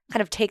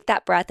kind of take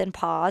that breath and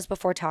pause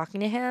before talking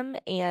to him.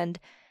 And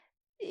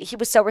he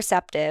was so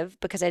receptive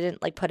because I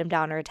didn't like put him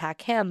down or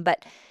attack him.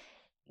 But,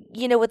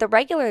 with a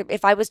regular,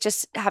 if I was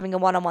just having a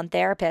one-on-one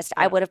therapist,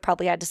 I would have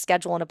probably had to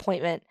schedule an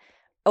appointment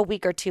a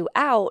week or two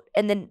out,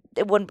 and then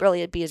it wouldn't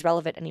really be as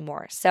relevant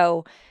anymore.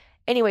 So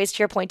anyways, to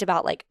your point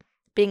about like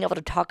being able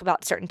to talk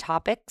about certain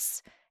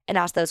topics and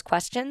ask those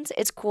questions,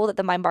 it's cool that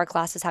the Mind Bar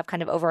classes have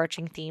kind of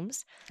overarching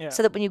themes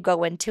so that when you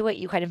go into it,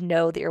 you kind of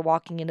know that you're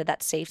walking into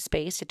that safe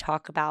space to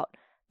talk about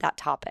that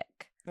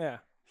topic. Yeah.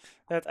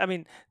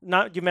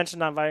 You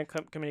mentioned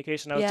nonviolent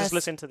communication. I was just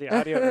listening to the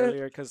audio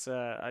earlier because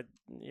I've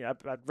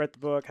read the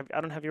book.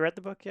 Have you read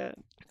the book yet?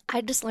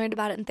 I just learned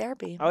about it in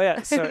therapy. Oh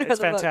yeah, so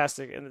it's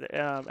fantastic.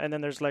 And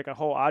then there's like a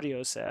whole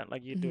audio set.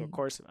 Like you do a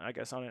course, I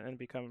guess, on it and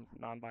become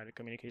nonviolent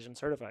communication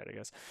certified, I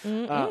guess.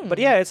 But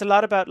yeah, it's a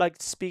lot about like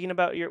speaking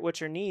about what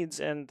your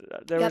needs. And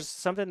there was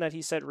something that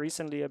he said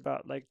recently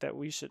about like that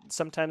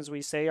sometimes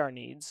we say our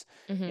needs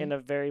in a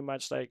very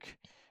much like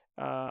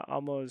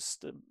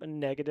almost a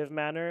negative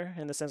manner,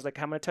 in the sense like,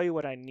 I'm going to tell you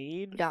what I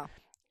need. Yeah.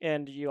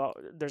 And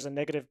there's a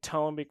negative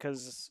tone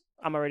because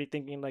I'm already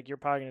thinking like, you're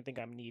probably going to think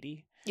I'm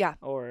needy. Yeah.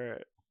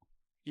 Or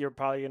you're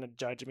probably going to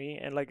judge me.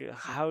 And like,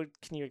 how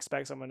can you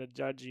expect someone to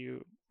judge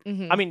you?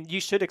 I mean, you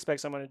should expect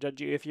someone to judge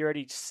you if you're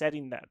already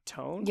setting that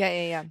tone.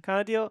 Yeah.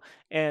 Kind of deal.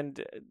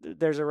 And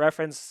there's a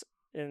reference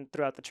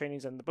throughout the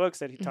trainings and the books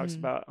that he talks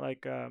about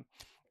like,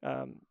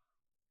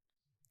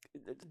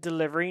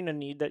 delivering a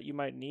need that you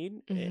might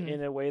need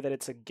in a way that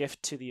it's a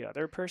gift to the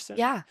other person.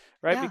 Yeah.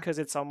 Right. Yeah. Because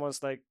it's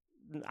almost like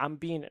I'm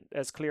being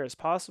as clear as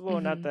possible.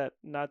 Not that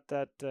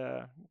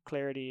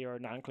clarity or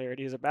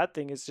non-clarity is a bad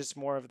thing. It's just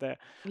more of the,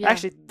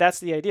 actually that's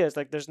the idea. It's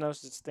like, there's no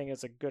such thing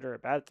as a good or a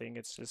bad thing.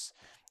 It's just,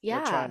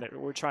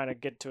 we're trying to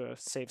get to a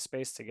safe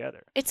space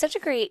together. It's such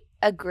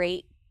a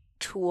great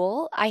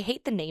tool. I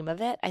hate the name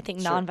of it. I think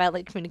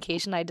nonviolent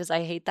communication. I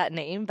hate that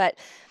name, but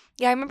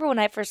yeah, I remember when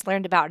I first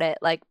learned about it,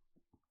 like,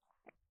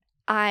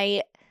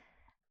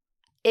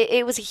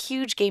 it was a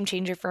huge game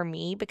changer for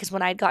me because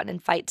when I'd gotten in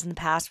fights in the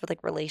past with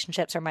like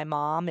relationships or my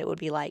mom, it would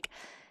be like,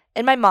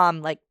 and my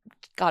mom, like,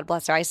 God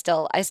bless her, I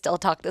still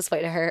talk this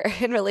way to her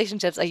in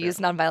relationships. I use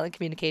nonviolent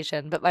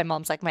communication, but my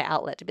mom's like my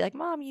outlet to be like,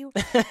 Mom, you're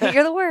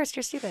the worst,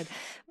 you're stupid.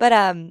 But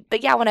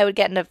yeah, when I would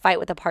get in a fight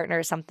with a partner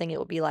or something, it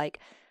would be like,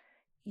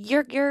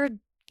 you're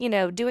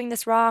doing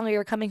this wrong, or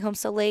you're coming home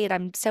so late.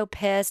 I'm so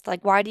pissed.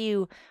 Like, why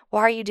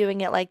are you doing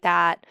it like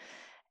that?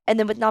 And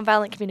then with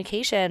nonviolent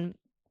communication,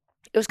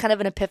 it was kind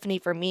of an epiphany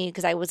for me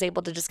because I was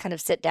able to just kind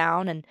of sit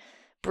down and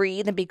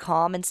breathe and be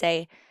calm and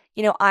say,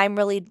 I'm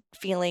really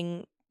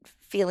feeling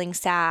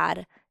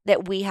sad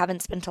that we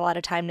haven't spent a lot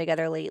of time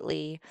together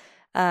lately.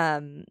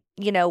 When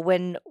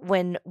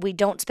we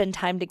don't spend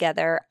time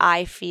together,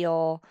 I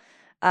feel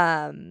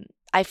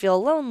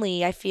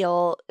lonely. I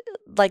feel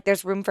like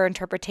there's room for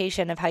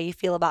interpretation of how you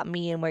feel about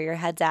me and where your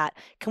head's at.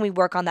 Can we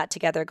work on that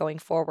together going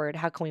forward?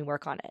 How can we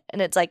work on it?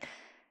 And it's like,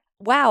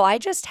 wow, I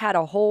just had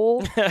a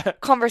whole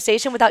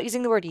conversation without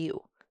using the word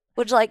you,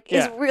 which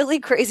is really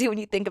crazy when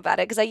you think about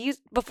it. Because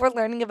before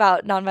learning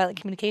about nonviolent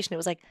communication, it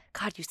was like,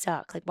 God, you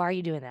suck. Like, why are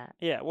you doing that?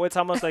 Yeah, well, it's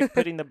almost like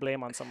putting the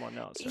blame on someone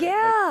else. Right?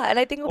 Yeah, and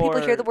I think when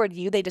people hear the word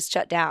you, they just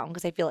shut down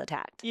because they feel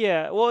attacked.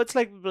 Yeah, well, it's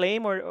like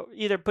blame or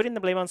either putting the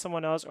blame on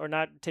someone else or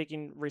not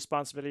taking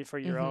responsibility for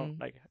your own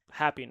like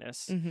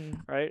happiness,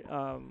 right?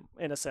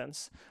 In a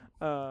sense.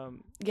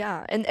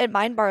 Yeah, and at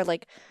Mind Bar,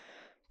 like,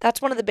 that's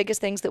one of the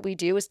biggest things that we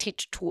do is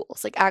teach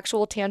tools, like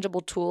actual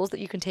tangible tools that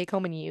you can take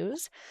home and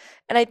use.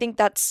 And I think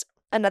that's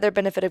another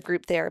benefit of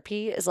group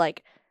therapy is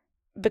like,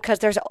 because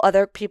there's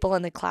other people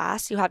in the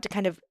class, you have to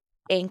kind of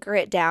anchor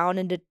it down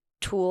into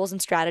tools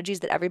and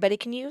strategies that everybody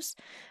can use.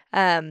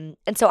 And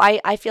so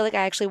I feel like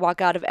I actually walk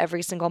out of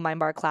every single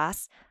Mind Bar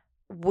class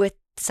with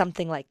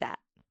something like that.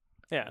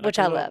 Yeah, which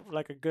I love.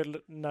 Like a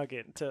good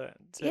nugget to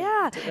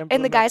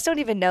and the guys don't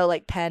even know,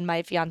 like Penn,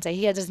 my fiance,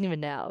 he doesn't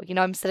even know.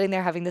 I'm sitting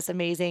there having this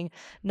amazing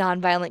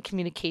nonviolent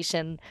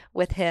communication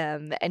with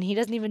him, and he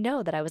doesn't even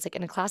know that I was like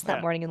in a class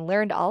that morning and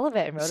learned all of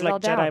it and wrote it all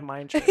down. Jedi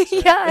mind tricks.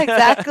 Right? Yeah,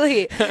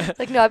 exactly.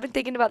 Like, no, I've been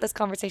thinking about this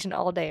conversation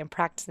all day and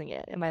practicing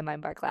it in my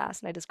Mind Bar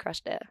class, and I just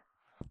crushed it.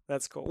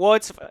 That's cool. Well,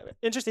 it's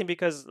interesting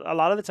because a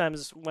lot of the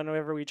times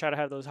whenever we try to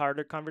have those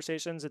harder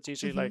conversations, it's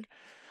usually like,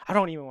 I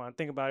don't even want to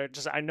think about it.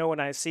 Just I know when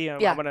I see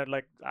him, I'm gonna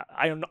like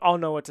I'll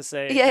know what to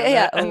say.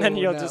 Yeah. And then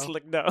you'll just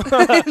like no.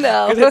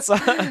 No.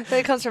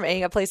 It comes from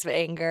a place of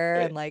anger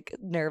and like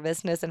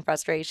nervousness and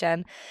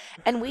frustration.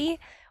 And we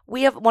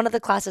have one of the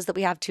classes that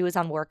we have too is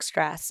on work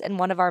stress. And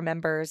one of our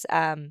members,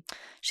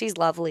 she's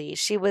lovely.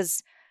 She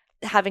was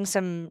having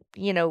some,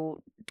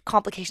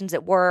 complications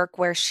at work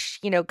where she,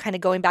 kind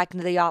of going back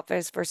into the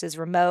office versus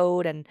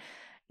remote and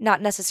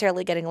not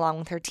necessarily getting along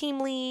with her team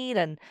lead,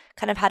 and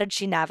kind of how did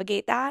she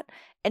navigate that?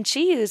 And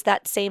she used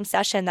that same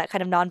session, that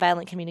kind of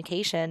nonviolent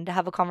communication, to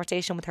have a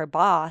conversation with her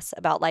boss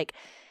about like,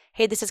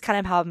 hey, this is kind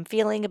of how I'm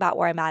feeling about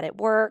where I'm at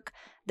work.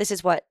 This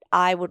is where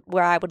I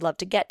would love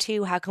to get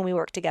to. How can we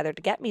work together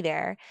to get me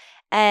there?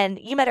 And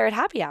you met her at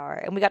happy hour,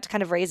 and we got to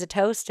kind of raise a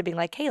toast to being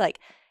like, hey, like,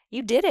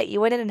 you did it.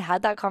 You went in and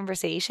had that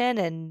conversation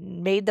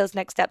and made those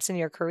next steps in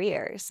your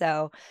career.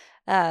 So,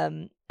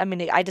 I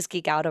mean, I just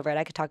geek out over it.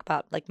 I could talk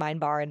about like Mind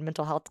Bar and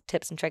mental health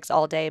tips and tricks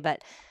all day,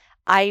 but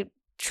I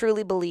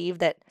truly believe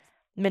that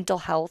mental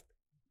health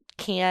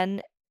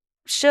can,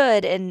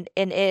 should, and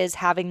is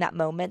having that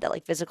moment that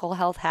like physical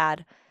health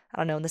had, I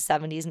don't know, in the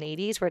 70s and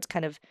 80s, where it's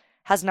kind of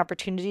has an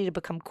opportunity to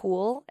become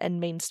cool and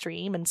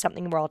mainstream and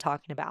something we're all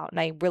talking about. And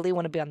I really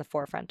want to be on the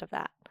forefront of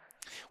that.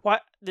 Well,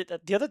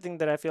 the other thing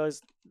that I feel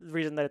is the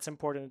reason that it's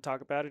important to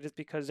talk about it is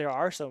because there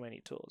are so many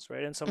tools,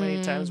 right? And so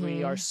many times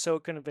we are Mm-hmm. so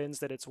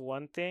convinced that it's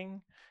one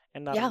thing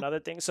and not Yeah.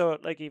 another thing. So,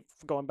 like, if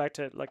going back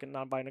to like a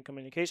non-binary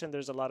communication,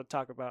 there's a lot of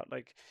talk about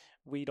like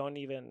we don't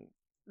even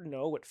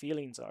know what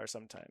feelings are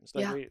sometimes.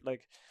 Like Yeah.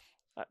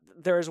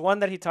 there's one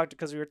that he talked,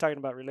 because we were talking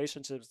about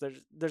relationships.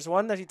 There's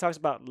one that he talks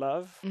about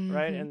love,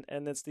 right? Mm-hmm.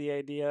 And it's the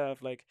idea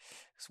of like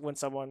when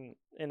someone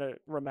in a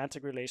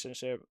romantic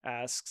relationship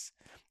asks,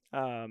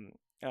 um,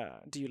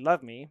 "Do you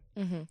love me?"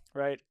 Mm-hmm.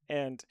 Right?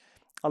 And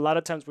a lot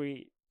of times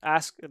we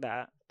ask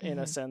that in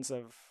a Mm-hmm. sense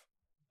of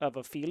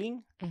a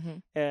feeling, Mm-hmm.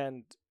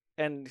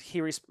 and he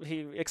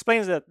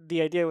explains that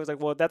the idea was like,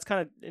 well, that's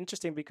kind of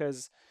interesting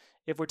because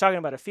if we're talking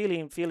about a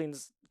feeling,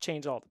 feelings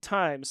change all the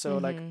time. So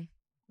like, Mm-hmm.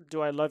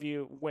 do I love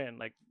you when,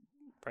 like,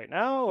 right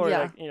now, or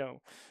like, Yeah.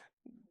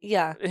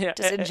 Yeah. yeah,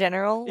 Just in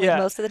general, like yeah,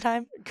 most of the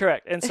time.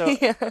 correct. And so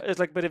Yeah. it's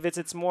like, but if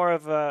it's more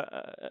of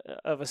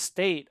a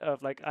state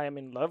of like I am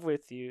in love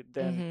with you,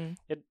 then Mm-hmm.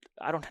 it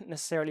I don't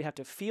necessarily have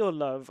to feel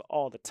love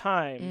all the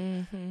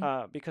time,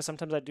 Mm-hmm. because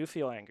sometimes I do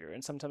feel anger,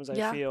 and sometimes I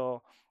Yeah.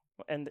 feel,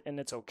 and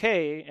it's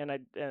okay,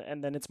 and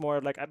then it's more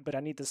like but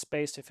I need the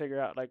space to figure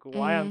out like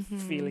why I'm Mm-hmm.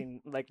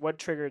 feeling, like what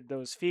triggered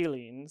those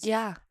feelings,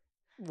 Yeah.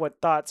 what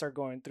thoughts are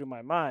going through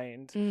my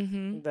mind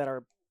Mm-hmm. that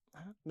are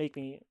make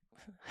me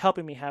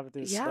helping me have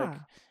this like Yeah.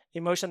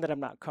 emotion that I'm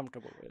not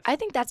comfortable with. I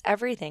think that's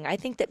everything. I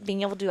think that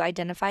being able to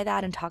identify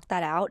that and talk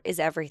that out is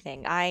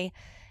everything.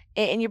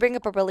 And you bring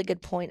up a really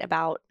good point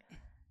about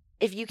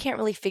if you can't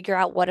really figure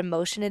out what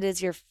emotion it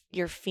is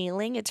you're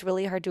feeling, it's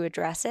really hard to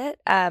address it.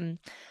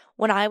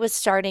 When I was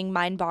starting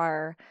Mind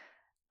Bar,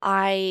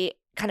 I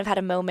kind of had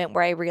a moment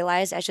where I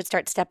realized I should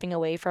start stepping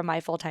away from my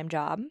full-time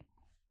job.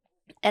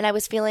 And I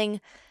was feeling,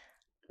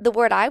 the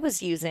word I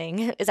was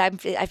using is I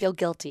feel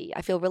guilty.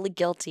 I feel really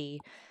guilty,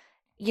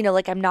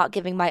 like I'm not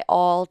giving my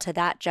all to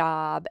that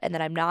job, and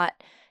that I'm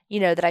not,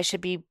 that I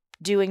should be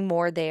doing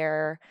more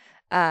there.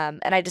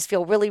 And I just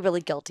feel really,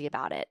 really guilty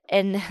about it.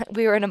 And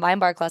we were in a Mind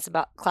Bar class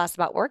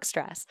about work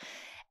stress.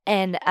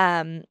 And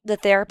the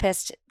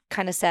therapist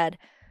kind of said,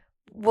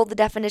 well, the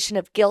definition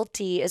of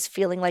guilty is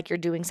feeling like you're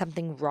doing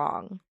something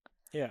wrong.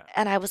 Yeah.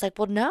 And I was like,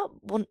 well,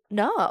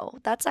 no,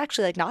 that's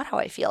actually like not how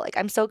I feel. Like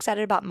I'm so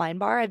excited about Mind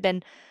Bar.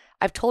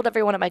 I've told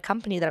everyone at my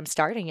company that I'm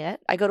starting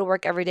it. I go to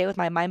work every day with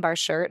my Mind Bar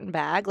shirt and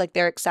bag. Like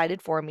they're excited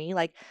for me.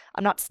 Like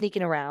I'm not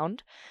sneaking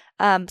around.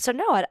 So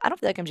no, I don't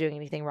feel like I'm doing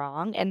anything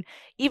wrong. And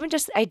even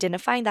just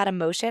identifying that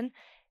emotion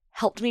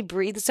helped me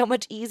breathe so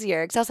much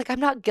easier because I was like, I'm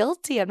not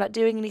guilty. I'm not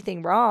doing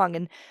anything wrong.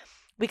 And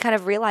we kind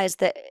of realized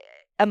that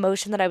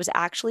emotion that I was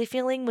actually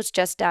feeling was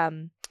just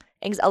a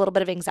little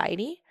bit of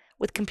anxiety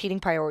with competing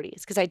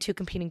priorities because I had two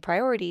competing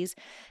priorities.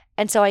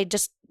 And so I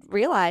just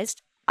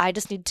realized I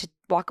just need to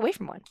walk away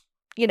from one,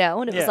 and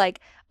it was Yeah. like,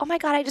 oh my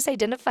God, I just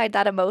identified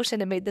that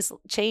emotion and made this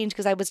change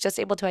because I was just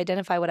able to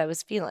identify what I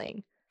was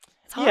feeling.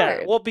 It's Yeah.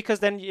 hard. Well, because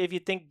then if you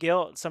think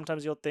guilt,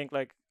 sometimes you'll think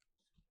like,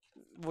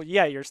 well,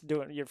 yeah, you're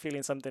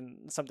feeling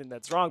something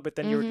that's wrong, but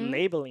then you're Mm-hmm.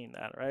 labeling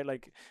that, right?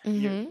 Like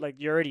Mm-hmm.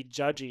 you're already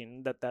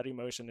judging that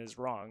emotion is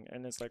wrong,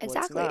 and it's like, well,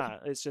 it's Exactly.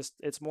 not.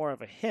 It's more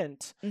of a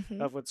hint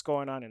Mm-hmm. of what's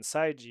going on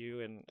inside you,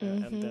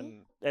 Mm-hmm.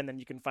 and then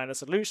you can find a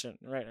solution,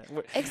 right?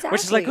 Which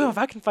is like, oh, if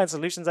Exactly. I can find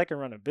solutions, I can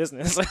run a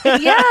business.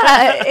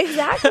 Yeah,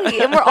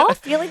 exactly. And we're all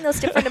feeling those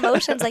different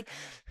emotions.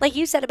 Like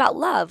you said about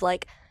love,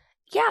 like,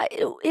 yeah,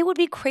 it would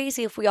be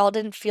crazy if we all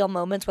didn't feel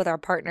moments with our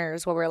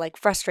partners where we're like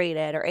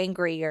frustrated or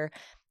angry or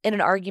in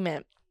an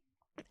argument.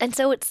 And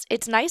so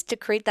it's nice to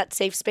create that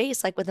safe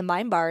space, like with a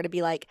Mind Bar, to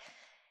be like,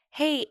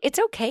 hey, it's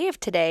okay if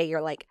today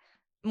you're like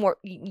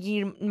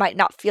you might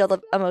not feel the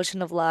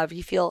emotion of love.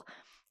 You feel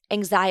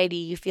anxiety,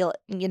 you feel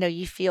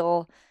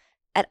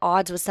at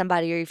odds with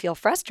somebody or you feel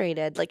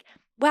frustrated. Like,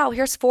 wow,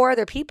 here's four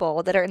other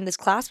people that are in this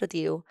class with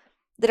you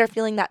that are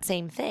feeling that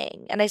same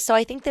thing. And so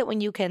I think that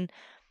when you can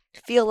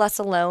feel less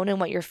alone in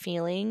what you're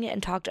feeling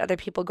and talk to other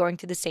people going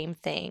through the same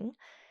thing,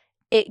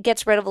 it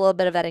gets rid of a little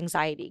bit of that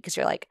anxiety because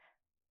you're like,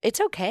 it's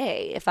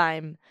okay if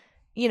I'm,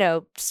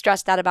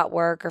 stressed out about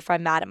work or if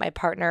I'm mad at my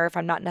partner, if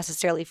I'm not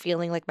necessarily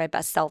feeling like my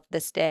best self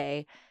this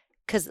day.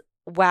 Because,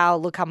 wow,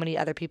 look how many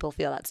other people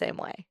feel that same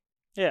way,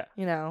 Yeah.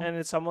 you know? And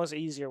it's almost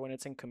easier when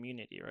it's in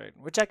community, right?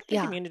 Which I think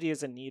Yeah. community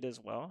is a need as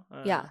well.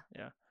 Yeah.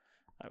 Yeah,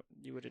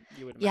 you would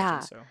imagine Yeah.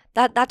 so.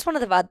 That's one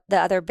of the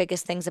other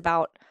biggest things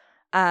about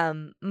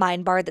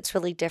Mind Bar that's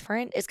really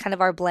different is kind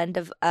of our blend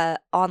of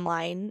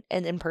online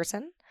and in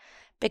person.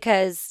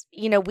 because,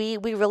 you know, we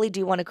really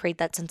do want to create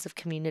that sense of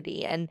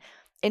community and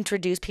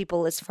introduce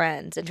people as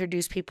friends,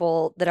 introduce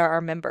people that are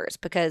our members,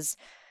 because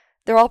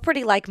they're all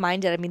pretty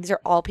like-minded. I mean, these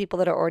are all people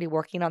that are already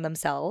working on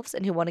themselves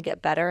and who want to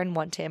get better and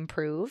want to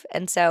improve.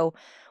 And so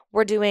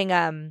we're doing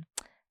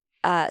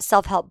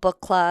self-help book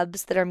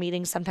clubs that are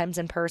meeting sometimes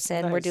in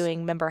person. We're Nice.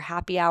 doing member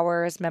happy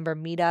hours, member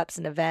meetups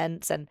and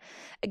events. And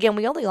again,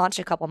 we only launched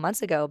a couple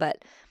months ago,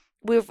 but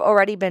we've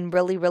already been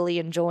really, really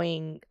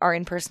enjoying our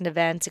in-person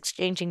events,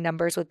 exchanging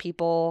numbers with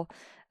people,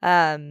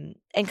 and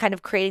kind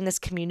of creating this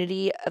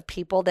community of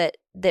people that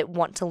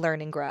want to learn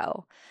and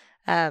grow.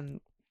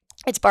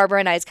 It's Barbara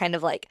and I's kind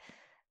of like,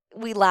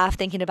 we laugh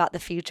thinking about the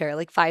future,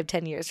 like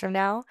 5-10 years from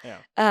now.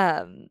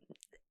 Yeah.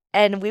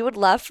 And we would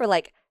love for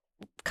like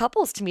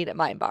couples to meet at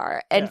Mind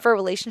Bar and Yeah. for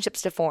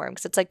relationships to form,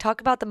 because it's like,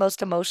 talk about the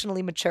most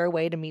emotionally mature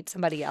way to meet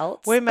somebody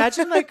else. Well,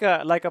 imagine like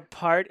a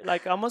part,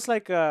 like almost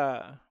like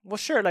well,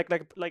 sure,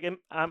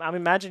 I'm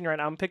imagining right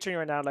now, I'm picturing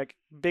right now like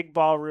big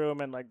ballroom,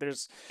 and like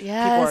there's people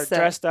are Yes.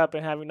 dressed up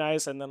and having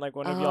nice, and then like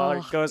one of y'all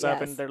Oh, goes up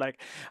and yes. they're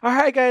like, "All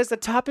right, guys, the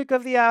topic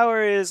of the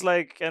hour is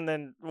like," and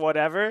then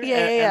whatever, Yeah,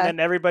 and, yeah, yeah. then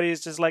everybody's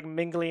just like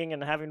mingling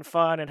and having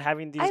fun and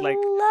having these I like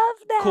love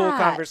that. cool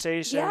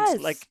conversations, Yes.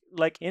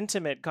 like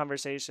intimate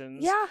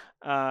conversations,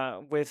 Yeah.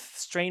 with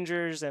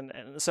strangers, and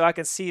so I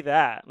can see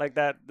that like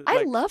that, I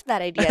like love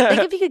that idea.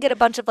 Think if you could get a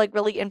bunch of like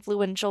really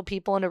influential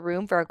people in a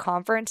room for a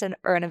conference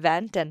or an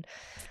event, and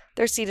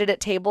they're seated at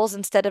tables,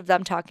 instead of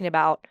them talking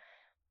about,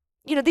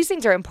 you know, these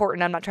things are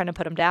important. I'm not trying to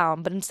put them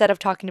down, but instead of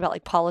talking about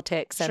like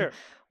politics and sure.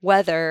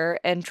 weather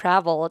and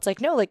travel, it's like,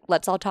 no, like,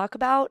 let's all talk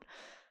about,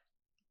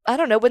 I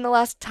don't know, when the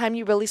last time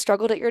you really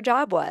struggled at your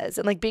job was,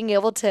 and like being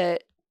able to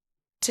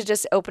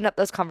just open up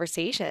those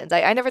conversations.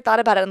 I never thought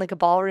about it in like a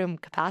ballroom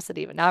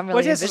capacity, but now I'm Well,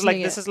 really this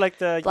envisioning is it. like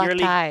the Black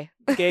yearly tie.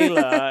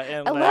 gala,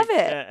 and I love like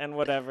it. and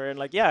whatever, and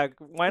like, yeah,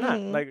 why not?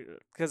 Mhm. Like,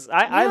 because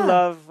I Yeah.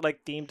 love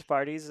like themed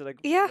parties, like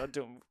Yeah.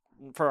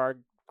 for our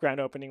grand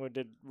opening we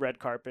did red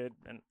carpet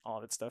and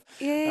all that stuff,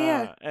 Yeah,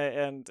 yeah, yeah.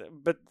 and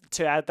but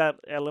to add that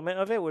element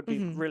of it would be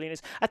Mhm. really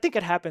nice. I think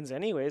it happens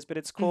anyways, but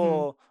it's Mhm.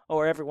 cool,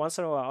 or every once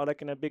in a while,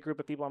 like in a big group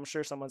of people, I'm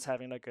sure someone's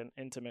having like an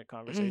intimate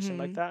conversation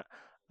like Mhm. that.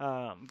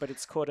 But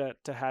it's cool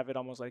to have it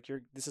almost like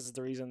this is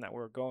the reason that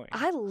we're going.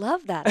 I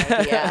love that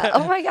idea.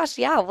 Oh my gosh,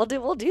 yeah, we'll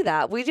do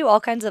that. We do all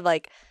kinds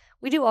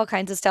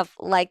of stuff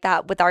like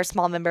that with our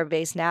small member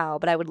base now,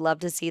 but I would love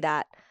to see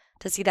that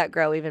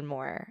grow even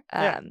more.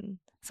 Yeah.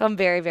 So I'm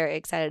very, very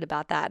excited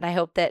about that, and I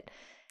hope that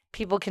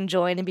people can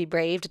join and be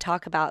brave to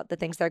talk about the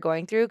things they're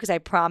going through, because I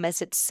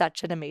promise it's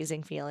such an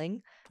amazing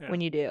feeling Yeah.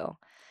 when you do.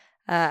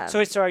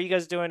 So are you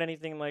guys doing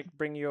anything like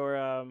bring your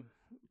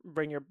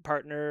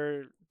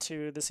partner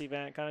to this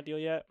event kind of deal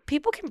yet?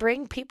 People can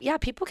bring people. Yeah,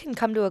 people can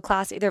come to a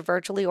class either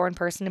virtually or in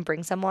person and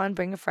bring someone,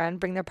 bring a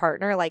friend, bring their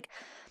partner. Like,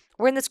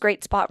 we're in this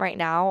great spot right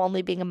now,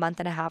 only being a month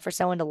and a half or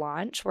so into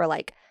launch. We're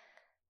like,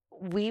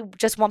 we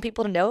just want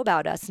people to know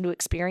about us and to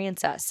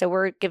experience us. So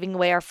we're giving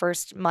away our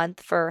first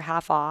month for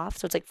half off.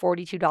 So it's like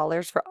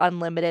 $42 for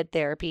unlimited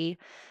therapy,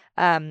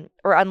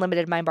 or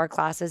unlimited Mind Bar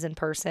classes in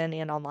person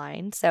and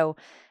online. So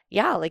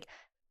yeah, like,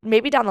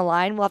 maybe down the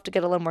line we'll have to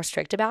get a little more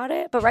strict about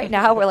it. But right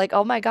now we're like,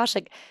 oh my gosh,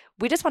 like,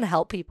 we just want to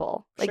help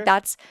people. Like, Sure.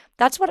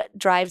 that's what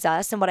drives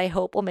us, and what I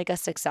hope will make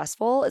us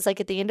successful is, like,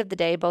 at the end of the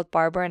day, both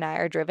Barbara and I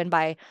are driven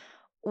by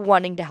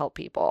wanting to help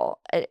people,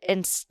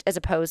 as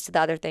opposed to the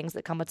other things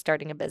that come with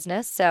starting a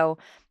business. So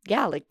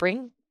yeah, like,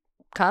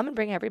 come and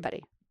bring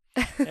everybody.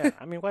 Yeah,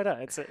 I mean, why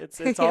not? It's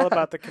all Yeah.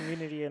 about the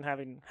community and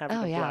having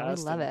Oh a yeah, we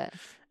blast, love it.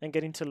 and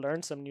getting to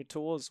learn some new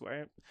tools,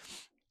 right?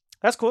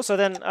 That's cool. So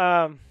then,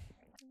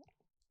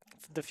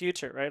 the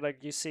future, right? Like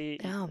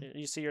Yeah.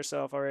 you see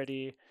yourself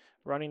already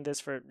running this,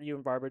 for you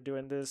and Barbara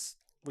doing this.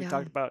 We Yeah.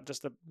 talked about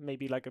just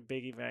maybe like a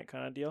big event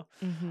kind of deal.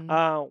 Hmm.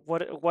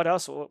 What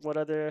else?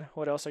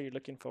 What else are you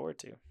looking forward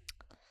to?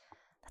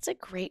 That's a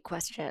great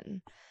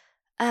question.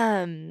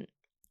 Um,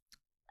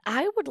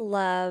 I would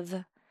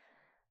love.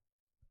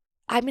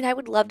 I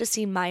would love to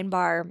see Mind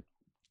Bar.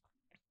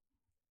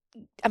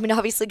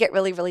 Obviously get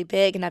really, really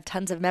big and have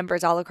tons of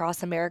members all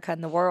across America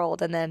and the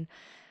world. And then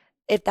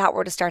if that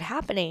were to start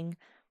happening,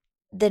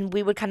 then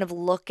we would kind of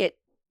look at,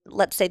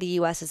 let's say, the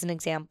US as an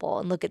example,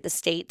 and look at the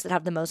states that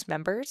have the most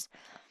members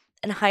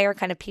and hire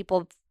kind of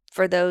people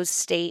for those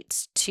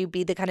states to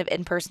be the kind of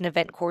in-person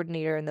event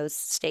coordinator in those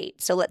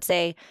states. So let's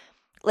say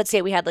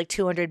we had like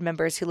 200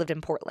 members who lived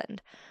in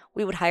Portland.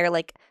 We would hire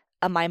like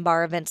a Mind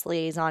Bar events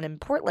liaison in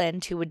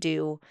Portland who would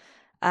do,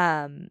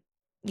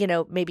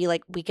 maybe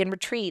like weekend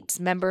retreats,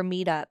 member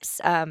meetups,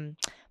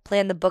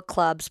 plan the book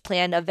clubs,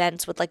 plan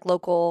events with like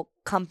local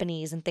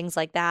companies and things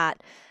like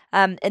that.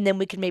 And then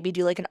we could maybe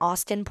do like an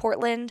Austin,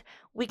 Portland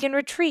weekend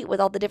retreat with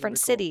all the different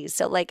That'd be cool. cities.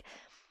 So like,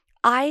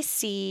 I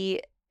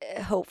see,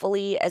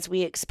 hopefully, as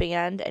we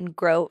expand and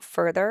grow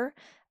further,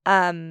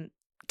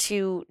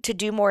 to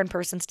do more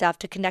in-person stuff,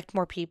 to connect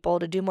more people,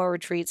 to do more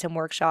retreats and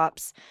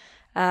workshops.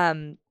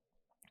 And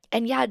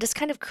yeah, just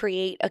kind of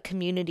create a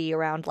community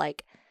around,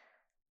 like,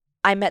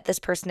 I met this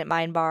person at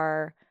Mind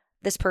Bar,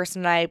 this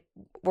person and I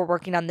were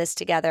working on this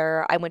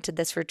together, I went to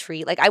this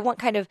retreat. Like, I want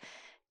kind of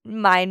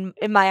in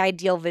my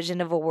ideal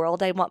vision of a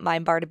world, I want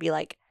Mind Bar to be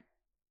like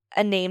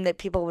a name that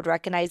people would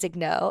recognize and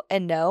know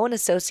and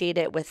associate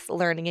it with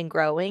learning and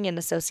growing and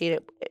associate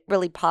it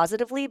really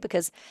positively,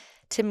 because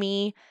to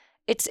me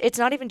it's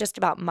not even just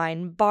about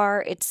Mind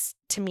Bar. It's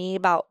to me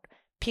about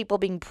people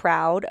being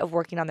proud of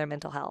working on their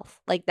mental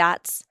health. Like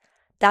that's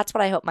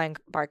what I hope Mind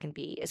Bar can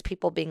be, is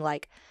people being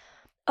like,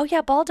 oh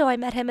yeah, Baldo, I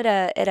met him in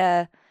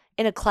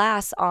a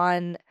class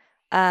on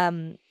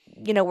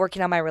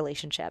working on my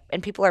relationship,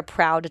 and people are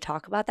proud to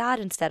talk about that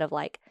instead of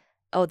like,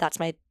 oh, that's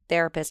my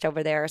therapist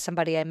over there, or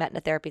somebody I met in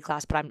a therapy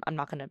class, but I'm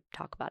not going to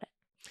talk about it.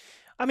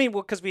 I mean,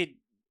 well, because we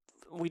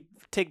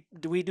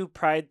do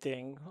pride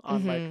thing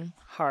on like Mhm.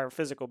 how our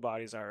physical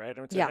bodies are, right?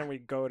 Yeah. And we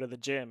go to the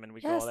gym and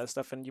we go all Yes. that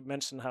stuff. And you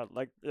mentioned how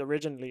like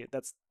originally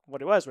that's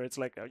what it was, where it's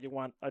like you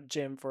want a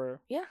gym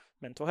for Yeah.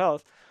 mental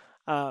health.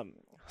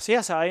 So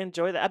yes, I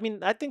enjoy that. I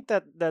mean, I think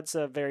that that's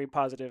a very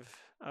positive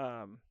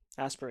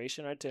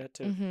aspiration, right? To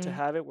Mhm.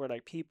 have it where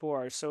like people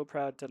are so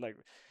proud to like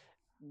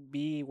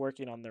be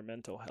working on their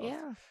mental health.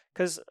 Yeah.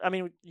 Because I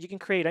mean, you can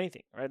create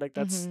anything, right? Like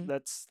Mhm.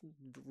 that's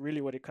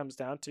really what it comes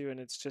down to, and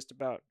it's just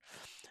about.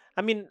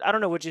 I mean, I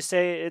don't know. Would you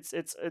say it's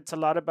a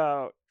lot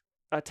about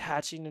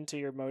attaching into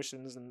your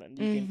emotions, and then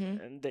you can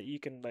Mhm. and that you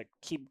can like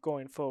keep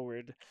going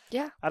forward.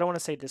 Yeah. I don't want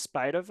to say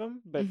despite of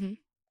them, but Mhm.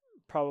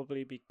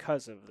 probably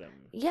because of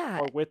them Yeah,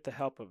 or with the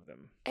help of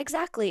them.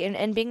 exactly.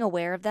 And being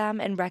aware of them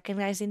and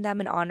recognizing them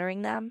and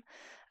honoring them.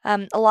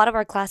 A lot of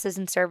our classes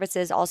and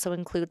services also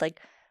include like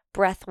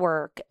breath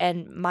work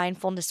and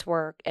mindfulness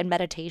work and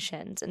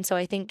meditations. And so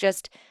I think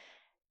just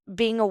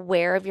being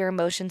aware of your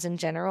emotions in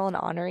general and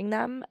honoring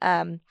them,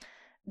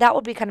 that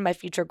would be kind of my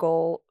future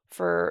goal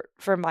for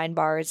Mind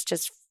Bar, is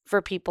just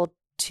for people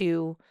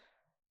to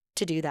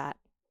do that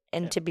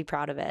and Yeah, to be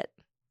proud of it.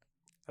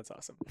 that's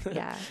awesome.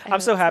 Yeah, I I'm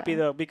so hope happy so.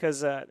 though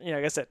because like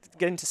I said,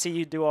 getting to see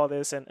you do all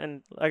this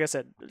and like I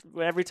said,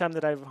 every time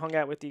that I've hung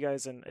out with you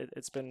guys and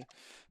it's been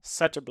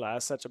such a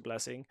blast, such a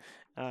blessing,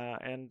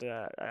 and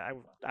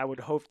I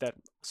would hope that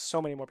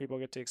so many more people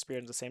get to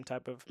experience the same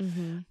type of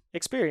Mhm.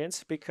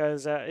 experience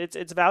because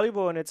it's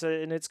valuable and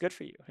it's good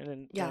for you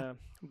Yeah.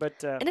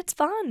 but And it's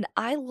fun.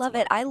 I it's a love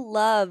lot it. of I fun.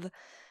 love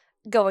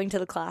going to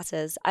the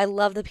classes. I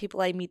love the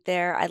people I meet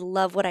there. I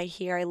love what I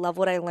hear. I love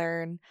what I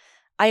learn.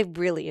 I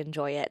really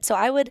enjoy it. So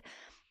I would,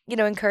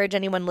 encourage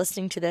anyone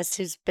listening to this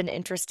who's been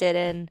interested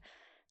in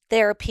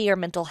therapy or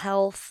mental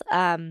health,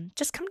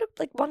 just come to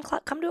like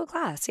come to a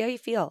class, see how you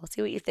feel,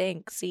 see what you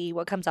think, see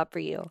what comes up for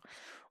you.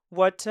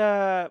 What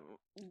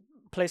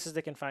places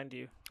they can find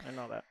you and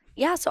all that.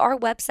 Yeah, so our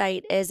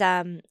website is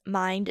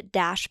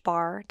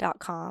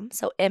mind-bar.com.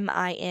 So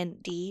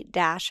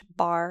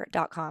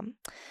mind-bar.com.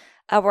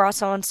 We're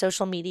also on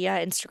social media.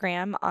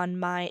 Instagram on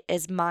my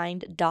is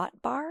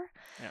mind.bar.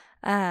 Yeah,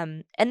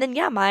 And then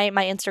yeah, my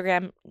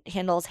Instagram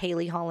handle is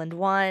Haley Holland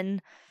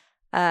 1.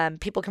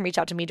 People can reach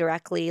out to me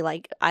directly.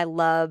 Like I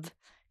love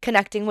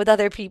connecting with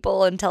other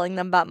people and telling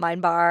them about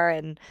Mind Bar,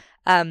 and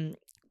um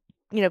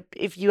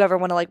if you ever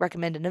want to like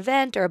recommend an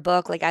event or a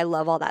book, like I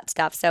love all that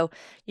stuff. So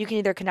you can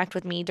either connect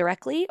with me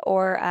directly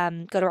or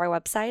go to our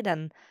website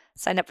and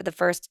sign up for the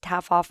first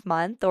half off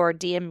month, or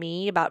DM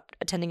me about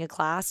attending a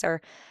class.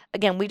 Or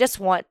again, we just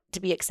want to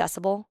be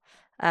accessible.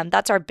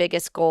 That's our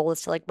biggest goal,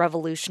 is to like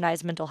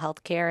revolutionize mental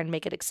health care and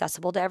make it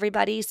accessible to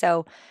everybody.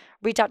 So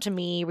reach out to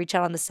me, reach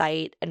out on the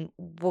site, and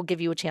we'll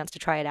give you a chance to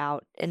try it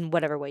out in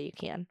whatever way you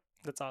can.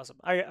 that's awesome.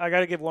 I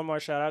got to give one more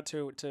shout out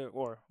to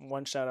or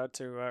one shout out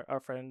to our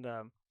friend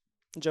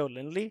Joe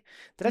Lindley.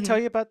 Did I Hmm. tell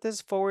you about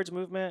this forwards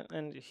movement?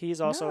 And he's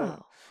also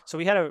No. so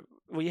we had a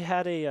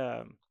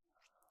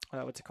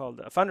what's it called,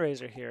 a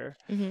fundraiser here.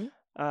 Hmm.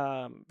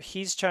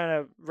 He's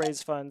trying to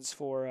raise funds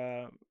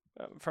for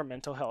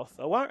mental health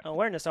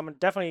awareness. I'm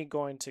definitely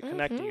going to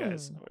connect you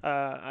guys.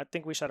 Hmm. I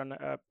think we shot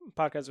a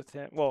podcast with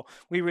him. Well,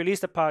 we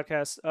released a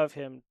podcast of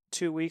him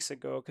 2 weeks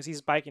ago because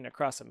he's biking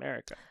across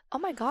America. Oh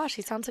my gosh,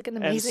 he sounds like an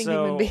And amazing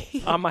human so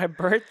being. on my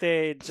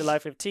birthday, July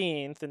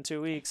 15th, in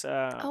 2 weeks,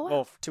 Oh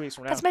wow. 2 weeks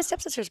from That's now. my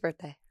stepsister's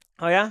birthday.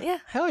 Oh yeah, Yeah.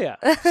 hell yeah.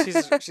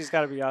 She's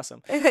got to be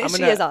awesome. She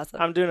is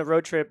awesome. I'm doing a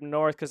road trip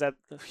north because that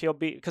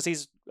because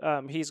he's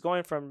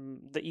going from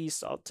the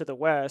east to the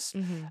west,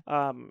 Hmm.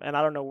 and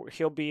I don't know,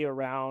 he'll be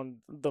around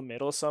the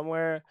middle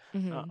somewhere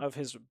Hmm. of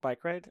his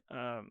bike ride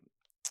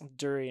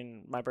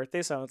during my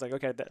birthday. So I was like,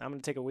 okay, I'm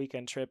gonna take a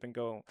weekend trip and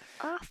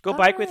Ah, go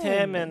bike with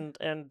him fun.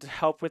 and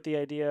help with the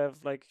idea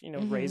of like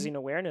Hmm. raising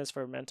awareness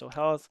for mental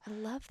health I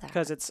love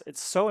because that.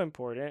 it's so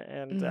important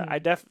and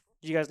Hmm.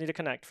 you guys need to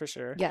connect for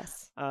sure.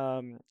 Yes.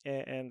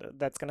 And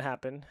that's gonna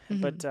happen.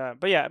 Hmm.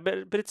 But yeah,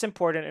 but it's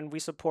important, and we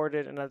support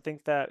it. And I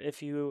think that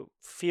if you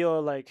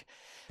feel like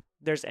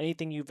there's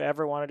anything you've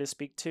ever wanted to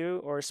speak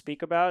to or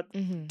speak about,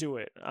 Hmm. do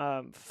it.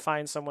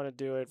 Find someone to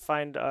do it.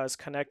 Find us.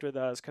 Connect with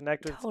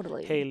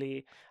Totally.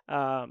 Haley.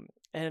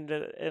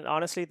 And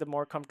honestly, the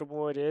more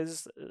comfortable it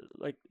is,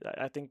 like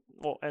I think,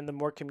 well, and the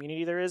more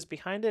community there is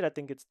behind it, I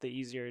think it's the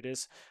easier it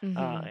is. Hmm.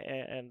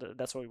 And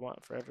that's what we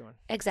want for everyone.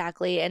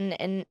 Exactly.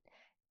 And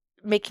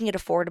making it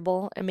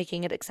affordable and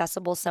making it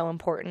accessible is so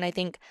important. I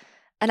think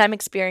and I'm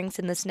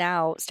experiencing this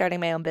now, starting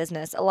my own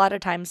business. A lot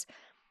of times,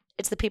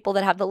 it's the people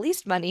that have the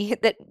least money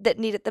that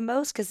need it the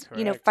most because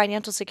Correct.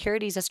 financial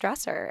security is a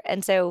stressor.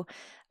 And so,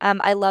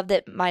 I love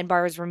that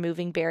MindBar is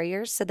removing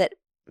barriers so that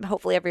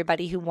hopefully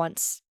everybody who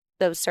wants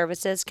those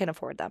services can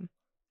afford them.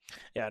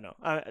 Yeah, no,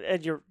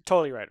 and you're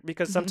totally right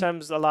because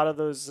sometimes a lot of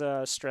those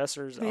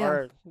stressors Yeah.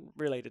 are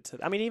related to.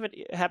 I mean, even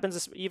it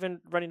happens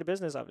even running a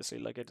business. Obviously,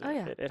 like Oh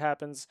yeah. it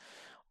happens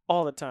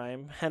all the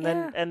time, and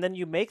Yeah. then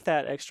you make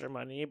that extra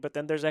money, but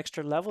then there's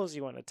extra levels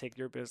you want to take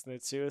your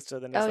business to. So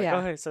then it's Oh like, yeah.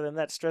 okay, so then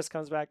that stress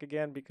comes back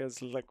again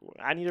because like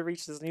I need to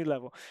reach this new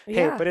level. Hey,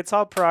 Yeah. but it's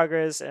all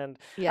progress, and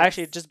I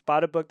actually Yes. just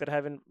bought a book that I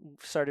haven't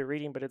started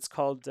reading, but it's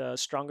called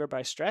Stronger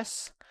by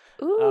Stress.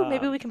 Ooh,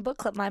 maybe we Um, can book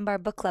club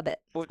MindBar book club it.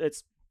 well,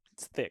 it's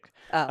thick,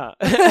 Oh.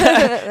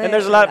 and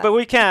there's a Maybe lot, not. but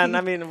we can.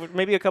 I mean,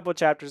 maybe a couple of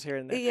chapters here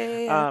and there. Yeah,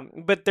 yeah,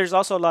 But there's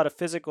also a lot of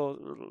physical.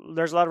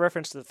 There's a lot of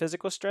reference to the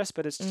physical stress,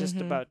 but it's yeah. just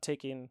Mhm. about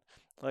taking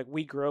like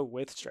we grow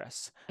with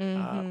stress,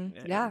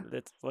 Mhm. Yeah. and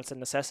it's what's a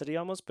necessity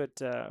almost.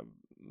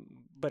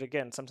 But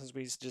again, sometimes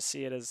we just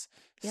see it as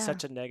Yeah.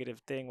 such a negative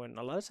thing when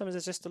a lot of times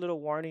it's just a little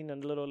warning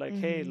and a little like,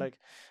 hey, Mhm. like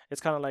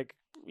it's kind of like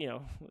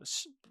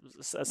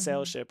a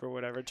sail Mhm. ship or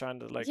whatever, trying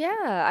to like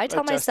Yeah, I tell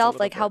adjust a myself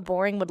little like how bit.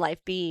 boring would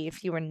life be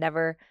if you were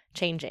never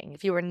changing,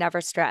 if you were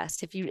never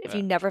stressed, if you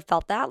Yeah. never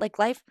felt that, like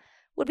life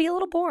would be a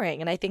little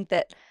boring. And I think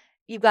that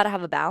you've got to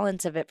have a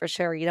balance of it for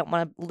sure. You don't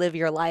want to live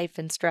your life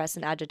in stress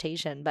and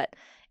agitation, but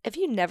if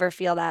you never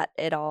feel that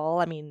at all,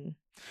 I mean,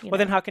 Well,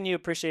 then how can you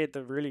appreciate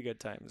the really good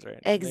times, right?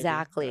 Maybe.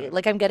 exactly.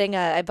 Like I'm getting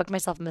I booked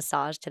myself a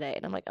massage today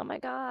and I'm like, "Oh my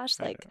gosh,"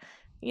 I like,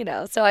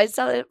 know. so I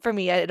saw it for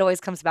me, it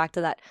always comes back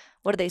to that.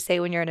 What do they say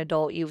when you're an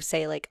adult? You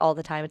say like all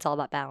the time it's all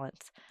about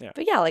balance. Yeah,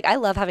 But yeah, like I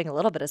love having a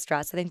little bit of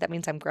stress. I think that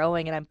means I'm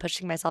growing and I'm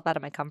pushing myself out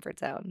of my comfort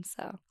zone.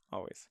 So,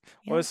 always.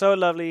 Well, yeah. it's so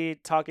lovely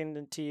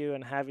talking to you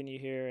and having you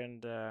here,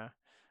 and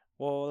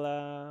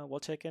we'll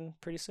check in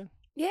pretty soon.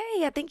 Yeah,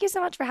 yeah. Thank you so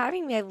much for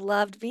having me. I've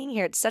loved being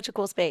here. It's such a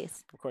cool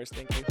space. Of course.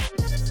 Thank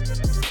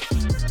you.